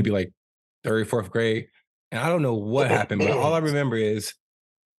know, maybe like 3rd, 4th grade, and I don't know what happened. But all I remember is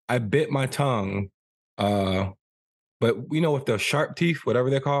I bit my tongue. But you know, with the sharp teeth, whatever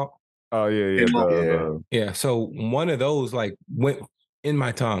they're called. Oh yeah. Yeah. So one of those like went in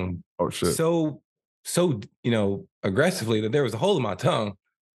my tongue. Oh shit. So you know, aggressively that there was a hole in my tongue.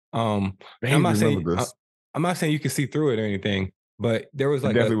 I'm not saying you can see through it or anything, but there was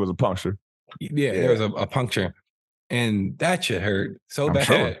like definitely was a puncture. Yeah, there was a puncture, and that shit hurt so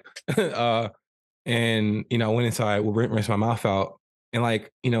bad. Sure. And you know, I went inside, rinsed my mouth out, and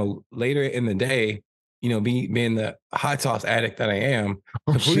like you know, later in the day, you know, being the hot sauce addict that I am,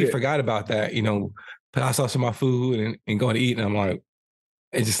 completely forgot about that. You know, put hot sauce on my food and going to eat, and I'm like.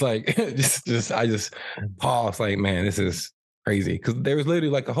 It's just like, I just paused like, man, this is crazy. Because there was literally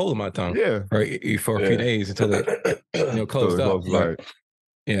like a hole in my tongue for a few days until it, you know, closed up. Right.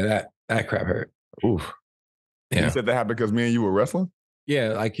 Yeah, that crap hurt. Oof. Yeah. You said that happened because me and you were wrestling?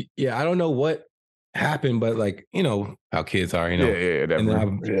 Yeah, like, I don't know what happened, but like, you know how kids are, you know? Yeah, definitely.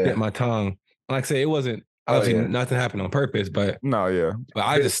 And then I bit my tongue. Like I say, it wasn't, obviously nothing happened on purpose, but but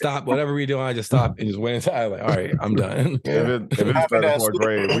I just stopped whatever we doing. I just stopped and just went inside. Like, all right, I'm done. If it's 3rd or 4th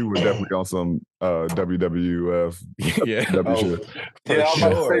grade, we were definitely on some WWF. Yeah, I was about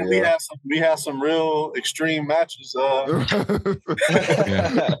to say we had some real extreme matches.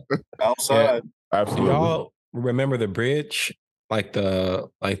 Outside. Absolutely. Y'all remember the bridge? Like that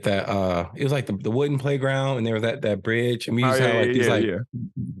it was like the wooden playground, and there was that bridge, and we used to have like these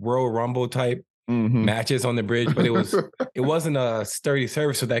Royal Rumble type matches on the bridge, but it wasn't a sturdy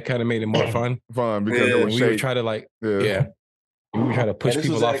surface, so that kind of made it more fun. Because we would try to like we would try to push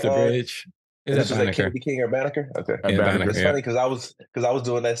people off the bridge. This was at King or Banneker? Okay. Banneker, it's funny because I was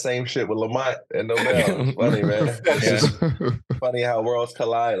doing that same shit with Lamont and Nobel. It's funny, man. It's just funny how worlds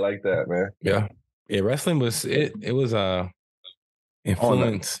collide like that, man. Yeah, wrestling was it was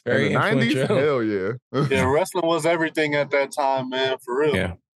influence. Very influential. 90s? Hell yeah. Yeah, wrestling was everything at that time, man, for real.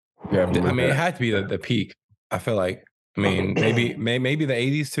 Yeah. I mean, it had to be the peak. I feel like. I mean, maybe the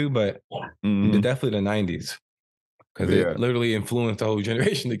 80s too, but definitely the 90s. Because it literally influenced the whole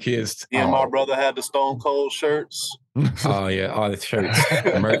generation of kids. Yeah, my brother had the Stone Cold shirts. Oh, yeah, all the shirts.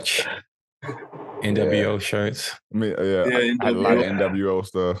 Merch. NWO shirts. I mean, I had a lot of NWO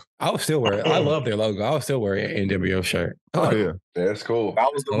stuff. I would still wear it. I love their logo. I would still wear an NWO shirt. Oh, yeah. That's cool. That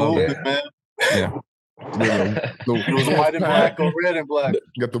was the movement, man. Yeah. It was white and black or red and black.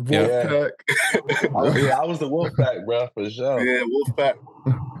 Got the wolf pack. I was the wolf pack, bro, for sure. Yeah, wolf pack.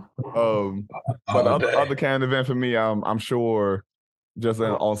 But the other kind of event for me, I'm sure, just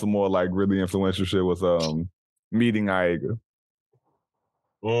on some more like really influential shit was meeting Aiga.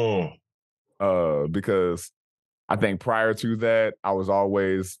 Because I think prior to that, I was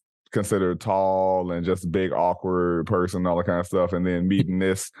always considered tall and just a big awkward person and all that kind of stuff, and then meeting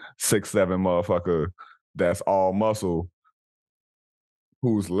this 6'7" motherfucker that's all muscle,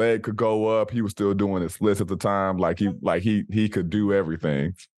 whose leg could go up. He was still doing his splits at the time. He could do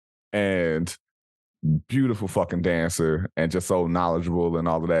everything, and beautiful fucking dancer, and just so knowledgeable and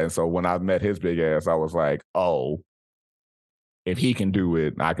all of that. And so when I met his big ass, I was like, oh, if he can do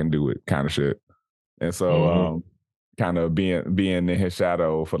it, I can do it, kind of shit. And so kind of being in his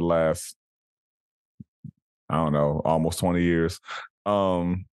shadow for the last, I don't know, almost 20 years.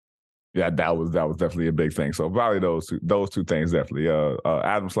 That was definitely a big thing. So probably those two things definitely.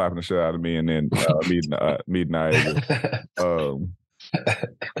 Adam slapping the shit out of me, and then meeting Aiga.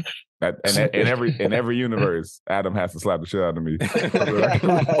 In every universe, Adam has to slap the shit out of me. I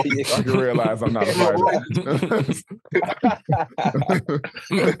can realize I'm not a fighter.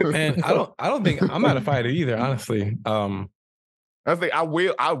 Man, I don't think I'm not a fighter either, honestly. I think I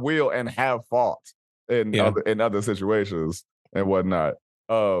will and have fought in other situations and whatnot.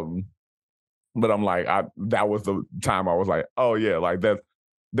 But I'm like, that was the time I was like, oh yeah, like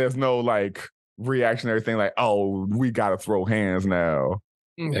there's no like reactionary thing like, oh, we gotta throw hands now.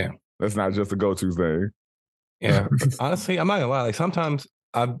 Yeah. That's not just a go-to thing. Yeah. Honestly, I'm not gonna lie. Like sometimes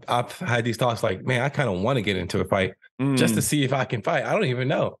I've had these thoughts like, man, I kind of want to get into a fight just to see if I can fight. I don't even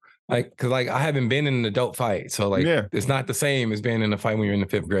know. Like, cause like I haven't been in an adult fight. So like it's not the same as being in a fight when you're in the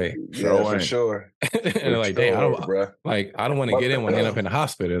 5th grade. Yeah, for sure. And like, dang, I don't want to get in one, end up in the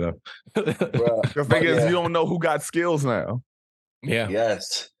hospital though. The thing is, you don't know who got skills now. Yeah.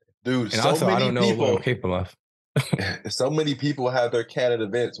 Yes. Dude, and so also many I don't know people, what I'm capable of. So many people have their Canon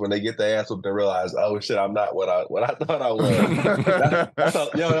events when they get their ass whooped and realize, oh shit, I'm not what I thought I was.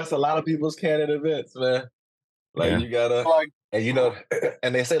 That's a lot of people's Canon events, man. Like you gotta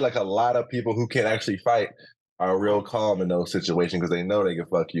and they say like a lot of people who can actually fight are real calm in those situations because they know they can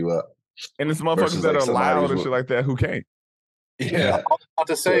fuck you up. And it's motherfuckers that are loud and shit like that who can't. Yeah, I was about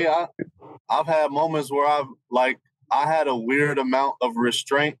to say I've had moments where I had a weird amount of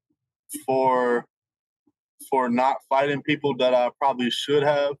restraint for not fighting people that I probably should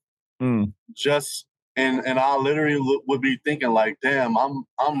have. Just and I literally would be thinking like, damn, I'm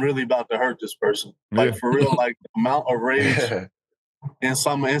really about to hurt this person. Like for real, like the amount of rage in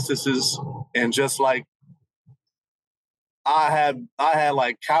some instances, and just like I had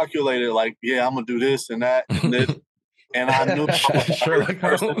like calculated like, yeah, I'm gonna do this and that and this. And I knew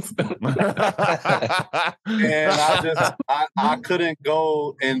and I couldn't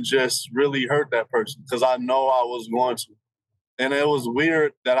go and just really hurt that person because I know I was going to. And it was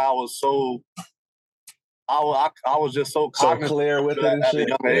weird that I was so I was just so clear with it at a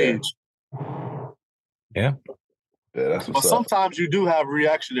young age. Yeah. Yeah, that's what's but sometimes you do have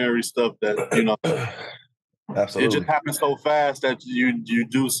reactionary stuff that, absolutely. It just happens so fast that you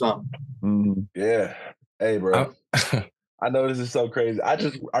do something. Yeah. Hey, bro. I know this is so crazy.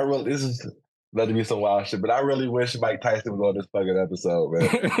 This is about to be some wild shit, but I really wish Mike Tyson was on this fucking episode, man.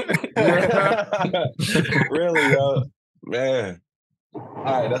 Really, yo, man. All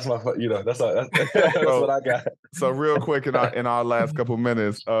right, that's my, that's what I got. So real quick in our last couple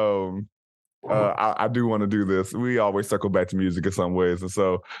minutes, I do want to do this. We always circle back to music in some ways, and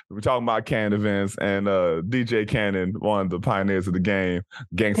so we're talking about Canon events and DJ Canon, one of the pioneers of the game,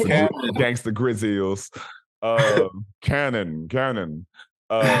 Gangsta Grizzlies. Canon. Try to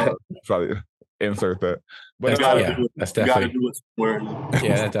insert that. But that's definitely do it somewhere.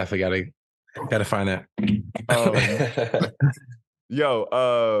 Yeah, that definitely gotta find that.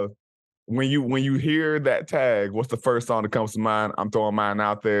 When you hear that tag, what's the first song that comes to mind? I'm throwing mine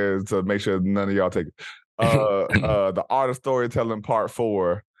out there to make sure none of y'all take it. The Art of Storytelling Part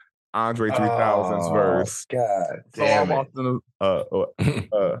 4, Andre 3000's verse. God damn it.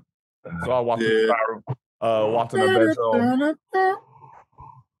 So I walked in the bedroom.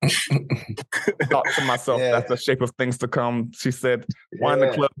 Thought to myself, that's the shape of things to come. She said, why in the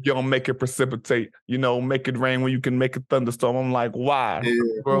club you don't make it precipitate? Make it rain when you can make a thunderstorm. I'm like, why?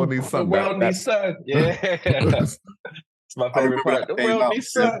 The world needs sun. The world needs sun. Yeah. It's my favorite part. The world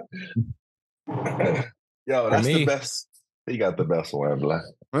needs sun. Yo, that's the best. He got the best one, Black.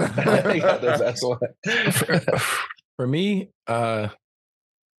 He got the best one. For me,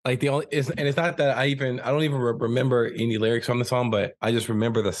 like it's not that I don't even remember any lyrics from the song, but I just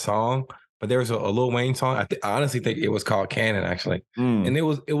remember the song. But there was a Lil Wayne song. I honestly think it was called Canon, actually, and it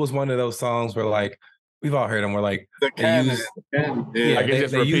was one of those songs where like we've all heard them. Where like the Canon, they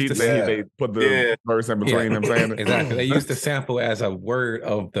put the verse in between them saying it. Exactly. They used the sample as a word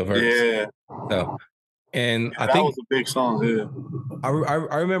of the verse. Yeah. So, and I that think was a big song. Yeah.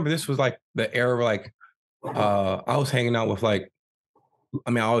 I remember this was like the era where like I was hanging out with like. I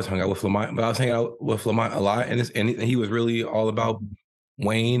mean, I always hung out with Lamont, but I was hanging out with Lamont a lot, and he was really all about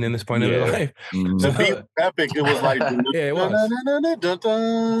Wayne and this point of his life. The beat was epic. It was like, it was.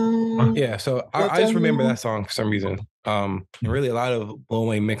 Yeah, so I just remember that song for some reason. And really a lot of Lil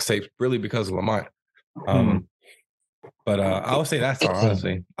Wayne mixtapes, really because of Lamont. But I would say that song,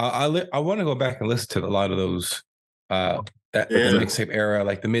 honestly. I want to go back and listen to a lot of those the mixtape era,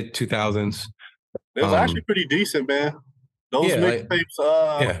 like the mid 2000s. It was actually pretty decent, man. Those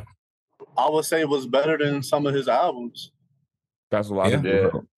mixtapes, I would say, was better than some of his albums. That's a lot of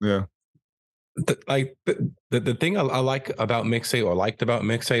people. Yeah. The thing I like about mixtape or liked about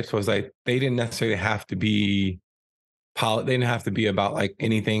mixtapes was like they didn't necessarily have to be they didn't have to be about like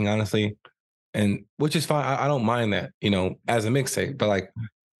anything, honestly. And which is fine. I don't mind that, you know, as a mixtape. But like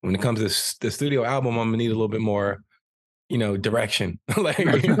when it comes to the studio album, I'm gonna need a little bit more, you know, direction. Like,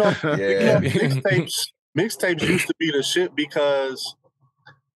 mixtapes used to be the shit because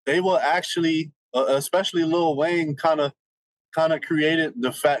they will actually, especially Lil Wayne, kind of created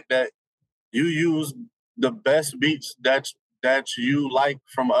the fact that you use the best beats that you like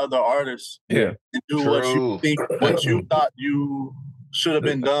from other artists, and do what you think, what you thought you should have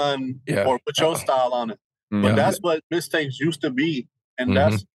been done, or put your style on it. But that's what mixtapes used to be, and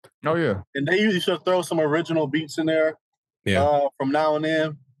that's and they used to throw some original beats in there, from now and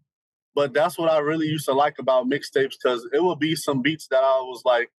then. But that's what I really used to like about mixtapes, because it would be some beats that I was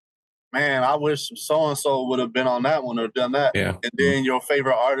like, man, I wish so and so would have been on that one or done that. Yeah. And then your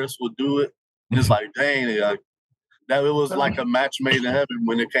favorite artist would do it. And it's like, dang, that it was like a match made in heaven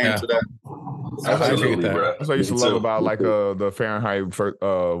when it came to that. Absolutely, bro. That's what I used to love about like the Fahrenheit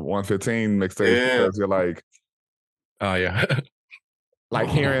 115 mixtape, because you're like, oh yeah, like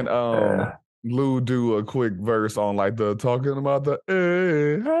hearing Lou do a quick verse on like the talking about the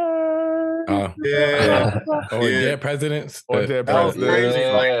or Dead Presidents, or Dead Presidents,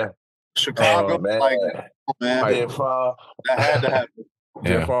 like, Chicago, like man, Deadfall. That had to happen.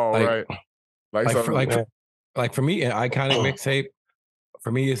 Deadfall, right? Like for me, an iconic mixtape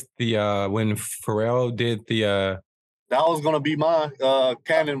for me is the when Pharrell did the that was gonna be my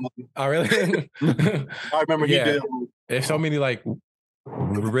Canon one. Oh really? I remember he did. There's so many like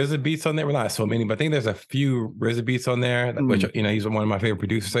RZA beats on there. Well, not so many, but I think there's a few RZA beats on there, which, you know, he's one of my favorite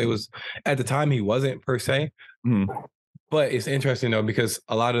producers. So it was, at the time, he wasn't per se. But it's interesting though, because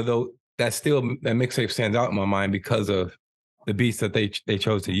a lot of those, that mixtape stands out in my mind because of the beats that they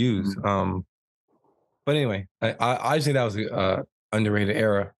chose to use. But anyway, I just think that was a underrated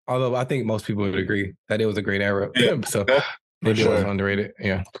era. Although I think most people would agree that it was a great era. So maybe it was underrated.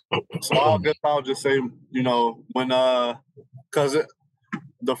 Yeah. So I'll just say, you know, when because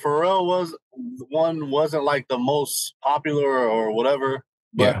the Pharrell wasn't like the most popular or whatever,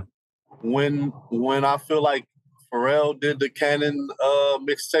 but when I feel like Pharrell did the Canon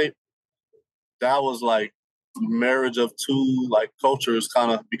mixtape, that was like marriage of two like cultures,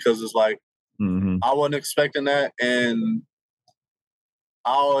 kind of, because it's like I wasn't expecting that, and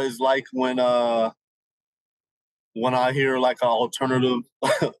I always like when I hear like an alternative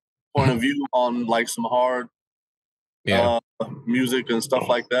point of view on like some hard music and stuff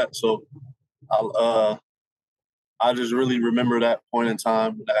like that. So I just really remember that point in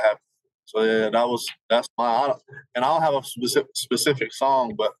time that happened. So yeah, that's my, and I don't have a specific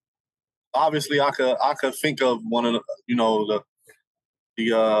song, but obviously I could think of one of the, you know,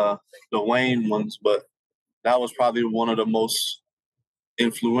 the Wayne ones, but that was probably one of the most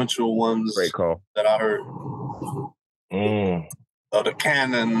influential ones. Great call. That I heard. The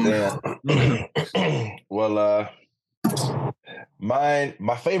Canon. Yeah. Well,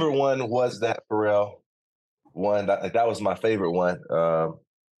 my favorite one was that Pharrell one. That was my favorite one.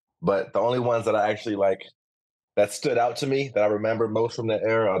 But the only ones that I actually like that stood out to me that I remember most from that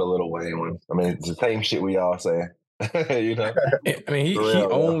era are the Lil Wayne ones. I mean, it's the same shit we all say. You know, I mean, he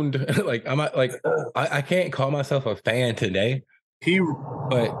owned like I can't call myself a fan today. I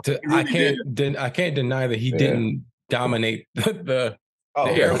can't deny that he didn't dominate the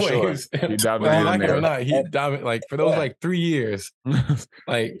airwaves. Sure. He dominated like it or not, he dominated like for those like 3 years.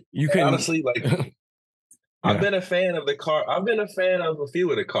 Like you can honestly like. I've been a fan of I've been a fan of a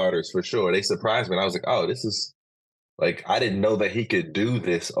few of the Carters for sure. They surprised me. And I was like, oh, this is like, I didn't know that he could do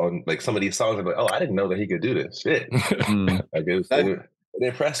this on like some of these songs. I'm like, oh, I didn't know that he could do this. Shit. Like it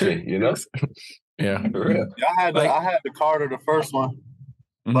impressed me, you know? Yeah. For real. Yeah, I had the Carter, the first one.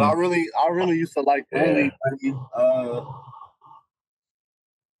 But I really used to like early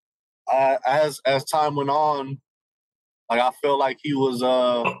as time went on, like I feel like he was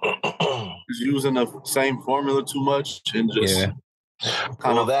using the same formula too much and just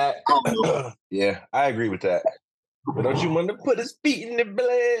kind of that. Yeah, I agree with that. But don't you want to put his feet in the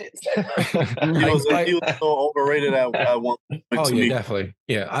blood? He was so overrated at one point. Oh yeah, definitely.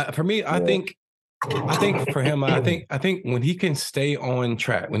 Yeah, for me, I think for him, I think when he can stay on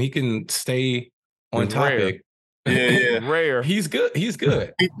track, when he can stay on topic, rare. He's good.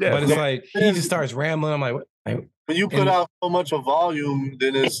 But it's like he just starts rambling. I'm like, what? When you put out so much of volume,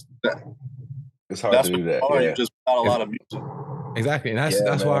 then it's hard to do that. You just put out a lot of music. Exactly, and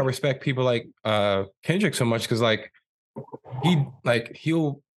that's why I respect people like Kendrick so much, because like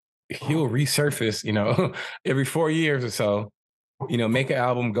he'll resurface, you know, every 4 years or so, you know, make an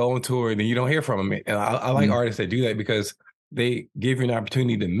album, go on tour, and then you don't hear from him. And I like artists that do that because they give you an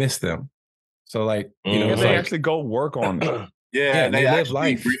opportunity to miss them. So like, you know, they actually go work on it. Yeah, they live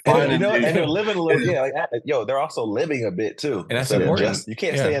life. And, you know, and they're living a little. Yeah, like, they're also living a bit too. And that's important. You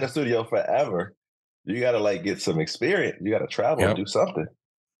can't stay in the studio forever. You got to like get some experience. You got to travel and do something.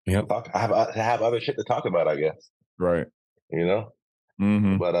 Have other shit to talk about, I guess. Right. You know.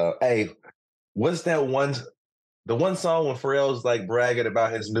 Mm-hmm. But hey, what's that one? The one song when Pharrell's like bragging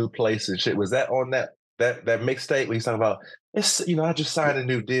about his new place and shit. Was that on that mixtape where he's talking about? It's, you know, I just signed a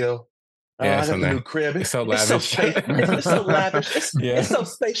new deal. I got a new crib. It's so lavish. It's so lavish. It's so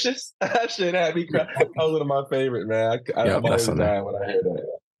spacious. That shit had me cry. That was one of my favorite, man. I'm always dying when I hear that.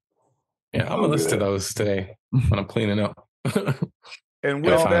 Yeah, I'm gonna listen to those today when I'm cleaning up. And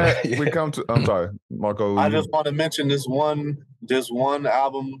with that, we come to. I'm sorry, Marco. I just want to mention this one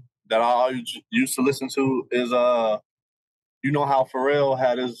album that I used to listen to is you know how Pharrell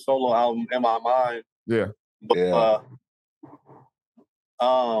had his solo album In My Mind. Yeah. But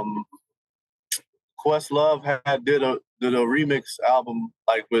Questlove did a remix album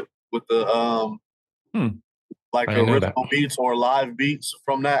like with the like original beats or live beats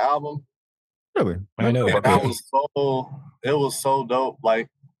from that album. Really? I know that. It was so dope. Like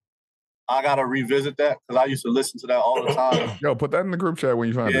I gotta revisit that because I used to listen to that all the time. Yo, put that in the group chat when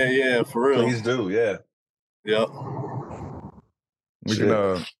you find it. Yeah, for real. Please do, yeah. Yep. We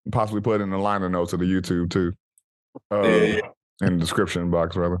can possibly put in the liner notes of the YouTube too. In the description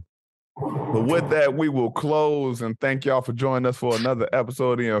box, rather. But with that, we will close and thank y'all for joining us for another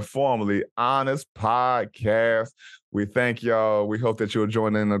episode of the Informally Honest Podcast. We thank y'all. We hope that you'll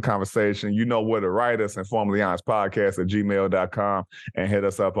join in the conversation. You know where to write us, informallyhonestpodcast@gmail.com, and hit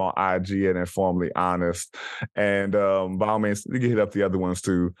us up on IG at Informally Honest. And by all means, you can hit up the other ones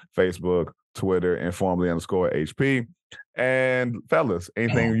too, Facebook, Twitter, Informally_HP. And fellas,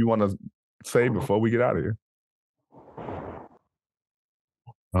 anything you want to say before we get out of here?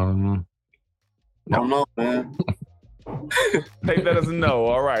 No, man. Take that as a no.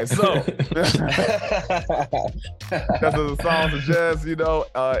 All right. So, as the song suggests, you know,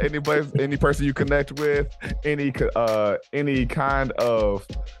 any person you connect with, any kind of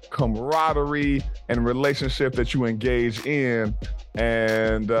camaraderie and relationship that you engage in,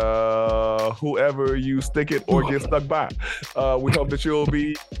 and whoever you stick it or get stuck by, we hope that you'll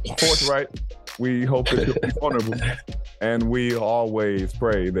be forthright. We hope that you'll be vulnerable. And we always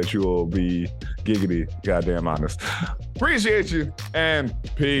pray that you will be giggity goddamn honest. Appreciate you and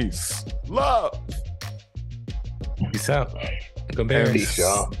peace. Love. Peace out. Go Bears. Peace,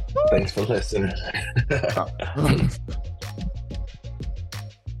 y'all. Thanks for listening.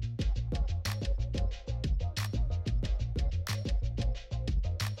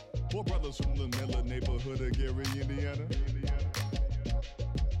 Four brothers from the Miller neighborhood of Gary, Indiana.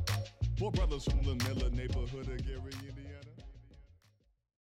 Four brothers from the Miller neighborhood of Gary, Indiana.